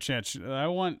 But here, Chich, I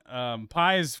want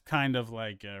Pi is kind of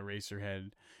like a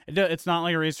Eraserhead. It's not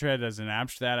like Eraserhead as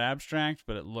that abstract,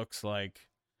 but it looks like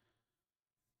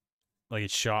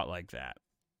it's shot like that.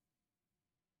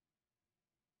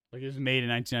 Like it was made in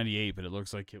 1998, but it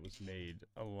looks like it was made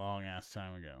a long ass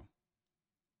time ago.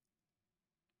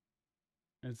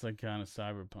 It's like kind of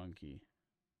cyberpunky.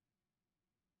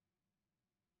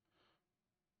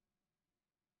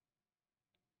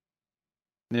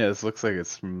 Yeah, this looks like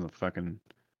it's from the fucking.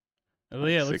 Oh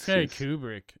yeah, it looks very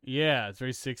Kubrick. Yeah, it's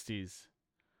very 60s.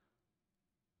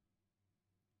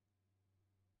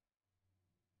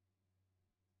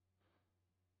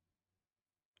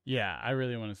 Yeah, I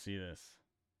really want to see this.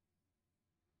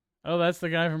 Oh, that's the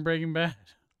guy from Breaking Bad.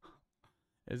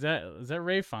 Is that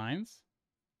Ray Fiennes?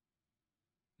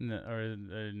 No, or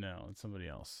no, it's somebody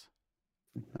else.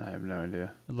 I have no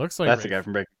idea. It looks like That's Ray. the guy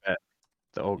from Breaking Bad,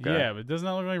 the old guy. Yeah, but doesn't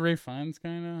that look like Ray Fiennes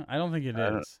kind of? I don't think it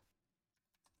is.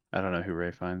 I don't know who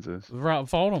Ray Fiennes is.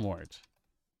 Voldemort.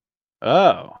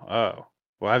 Oh.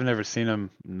 Well, I've never seen him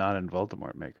not in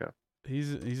Voldemort makeup.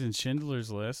 He's in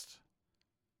Schindler's List.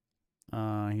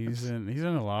 He's in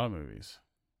a lot of movies.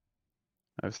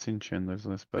 I've seen Schindler's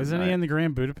List, but Isn't he in the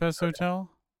Grand Budapest Hotel?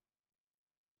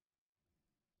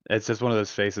 It's just one of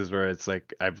those faces where it's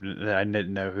like I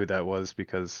didn't know who that was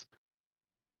because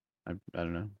I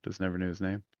don't know, just never knew his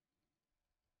name.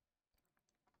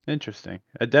 Interesting.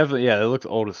 It definitely, yeah, it looks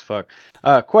old as fuck.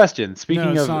 Question. Speaking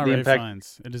No, it's of not the Ray impact,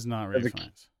 Fiennes. It is not Ray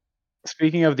Fiennes.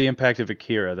 speaking of the impact of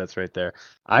Akira, that's right there.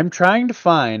 I'm trying to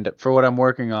find for what I'm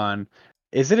working on.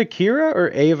 Is it Akira or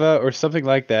Ava or something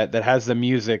like that that has the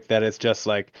music that is just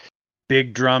like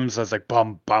big drums that's like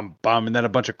bum bum bum and then a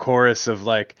bunch of chorus of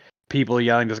like people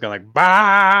yelling just going like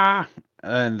bah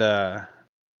and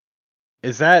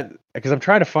is that because I'm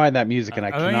trying to find that music and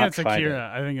I think cannot it's find Akira.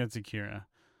 it. I think it's Akira.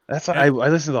 That's I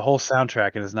listened to the whole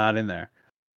soundtrack and it's not in there.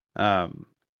 But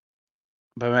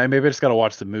maybe I just gotta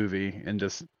watch the movie and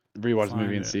just rewatch the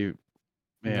movie and see.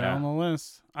 Get Yeah, on the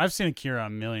list. I've seen Akira a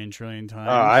million trillion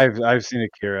times. I've seen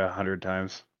Akira 100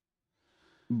 times,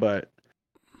 but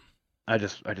I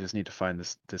just need to find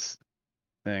this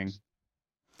thing.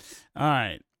 All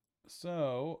right,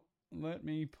 so let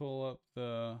me pull up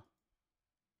the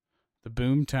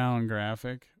Boomtown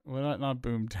graphic. Not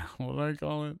Boomtown. What do I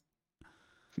call it?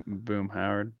 Boom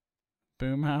Howard.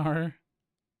 Boomhauer.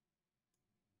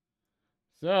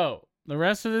 So the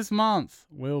rest of this month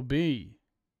will be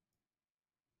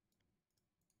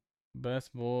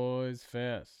Best Boys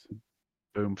Fest.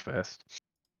 Boom Fest.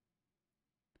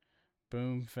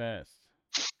 Boom Fest.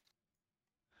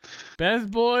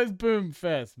 Best Boys Boom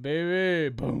Fest,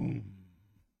 baby. Boom.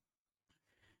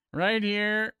 Right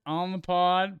here on the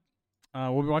pod.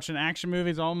 We'll be watching action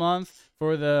movies all month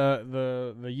for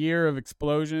the year of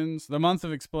explosions, the month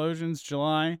of explosions,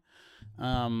 July.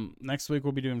 Next week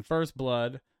we'll be doing First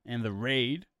Blood and The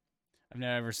Raid. I've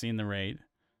never seen The Raid.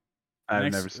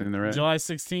 I've never seen The Raid. July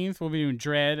 16th we'll be doing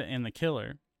Dread and The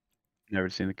Killer. Never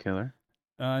seen The Killer.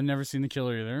 Never seen The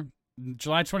Killer either.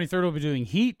 July 23rd we'll be doing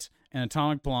Heat and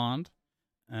Atomic Blonde.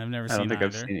 I've never seen either. I don't think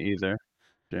I've seen either.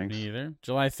 Jinx. Me either.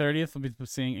 July 30th we'll be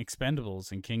seeing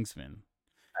Expendables and Kingsman.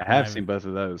 I have seen both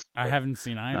of those. I haven't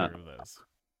seen either of those.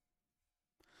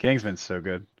 Kingsman's so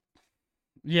good.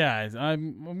 Yeah, I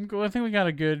think we got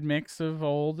a good mix of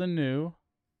old and new.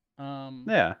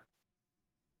 Yeah.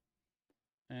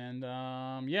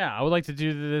 And yeah, I would like to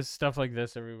do this stuff like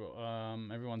this every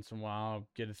once in a while.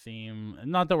 Get a theme.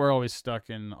 Not that we're always stuck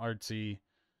in artsy,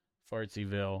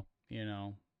 fartsyville. You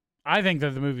know, I think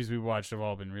that the movies we watched have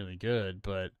all been really good,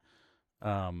 but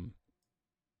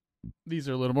these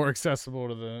are a little more accessible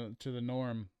to the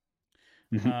norm.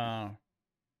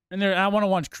 And I want to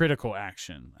watch critical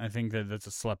action. I think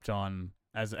that's slept on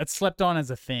as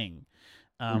a thing.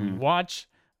 Watch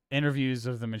interviews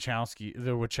of the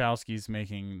Wachowskis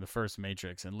making the first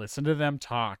Matrix and listen to them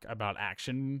talk about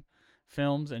action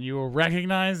films, and you will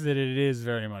recognize that it is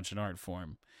very much an art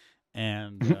form.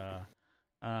 And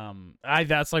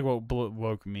that's like what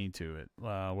woke me to it.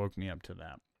 Woke me up to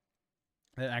that.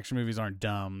 That action movies aren't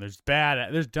dumb. There's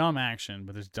dumb action,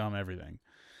 but there's dumb everything.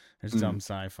 There's dumb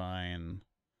sci-fi, and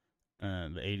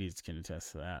the 80s can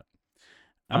attest to that.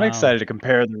 I'm excited to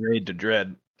compare The Raid to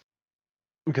Dread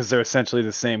because they're essentially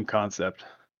the same concept.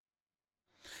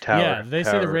 Yeah, they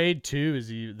say The Raid 2 is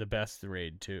the best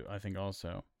Raid 2, I think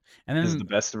also. And then is the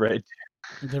best Raid.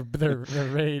 The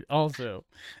Raid also.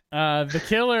 The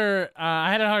Killer, I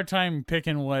had a hard time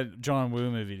picking what John Woo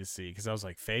movie to see because I was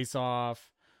like Face Off.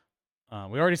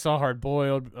 We already saw Hard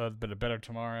Boiled, but A Better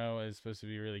Tomorrow is supposed to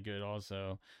be really good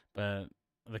also. But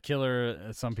The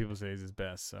Killer, some people say is his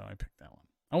best, so I picked that one.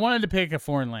 I wanted to pick a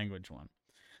foreign language one,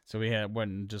 so we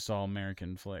wasn't just all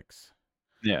American flicks.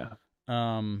 Yeah.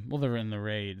 Well, they're in The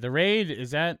Raid. The Raid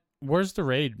where's The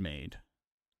Raid made?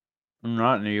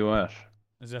 Not in the U.S.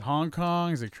 Is it Hong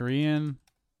Kong? Is it Korean?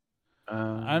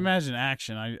 I imagine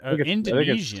action.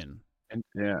 Indonesian.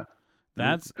 Yeah.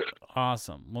 That's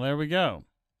awesome. Well, there we go.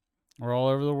 We're all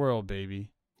over the world, baby.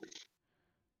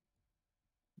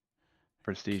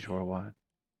 Prestige Worldwide.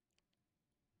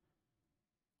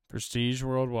 Prestige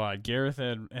Worldwide. Gareth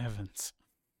Evans.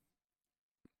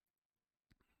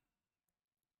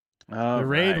 The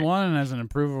Raid 1 has an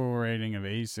approval rating of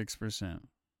 86%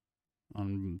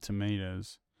 on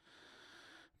Tomatoes.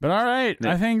 But all right,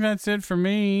 I think that's it for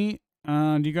me.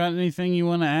 Do you got anything you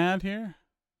want to add here?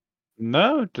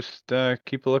 No, just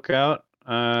keep a lookout.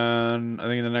 I think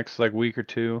in the next like week or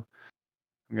two,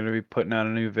 I'm gonna be putting out a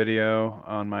new video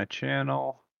on my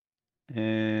channel,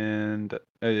 and it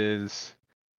is.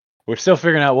 We're still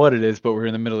figuring out what it is, but we're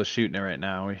in the middle of shooting it right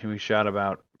now. We shot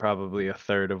about probably a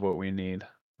third of what we need,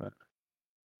 but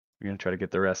we're gonna try to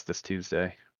get the rest this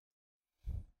Tuesday.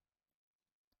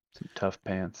 Some tough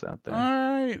pants out All there.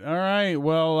 right, all right.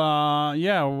 Well,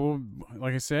 yeah. Well,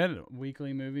 like I said,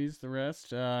 weekly movies. The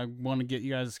rest. I want to get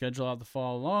you guys a schedule out to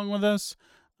follow along with us.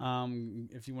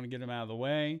 If you want to get them out of the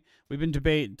way, we've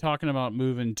been talking about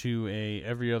moving to a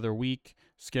every other week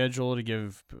schedule to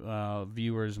give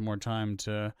viewers more time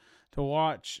to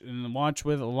watch and watch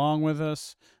with along with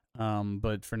us.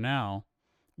 But for now,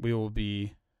 we will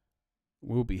be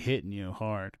we'll be hitting you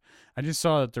hard. I just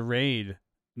saw that the Raid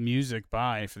music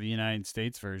by for the United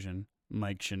States version,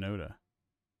 Mike Shinoda.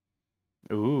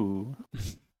 Ooh.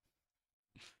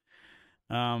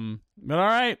 But all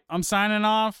right, I'm signing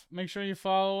off. Make sure you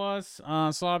follow us.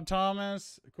 Slob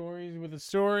Thomas, Corey with a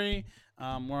story. We're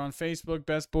on Facebook,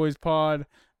 Best Boys Pod,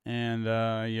 and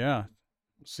yeah,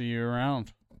 see you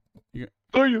around. See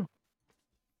you.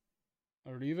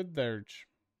 Arrivederci.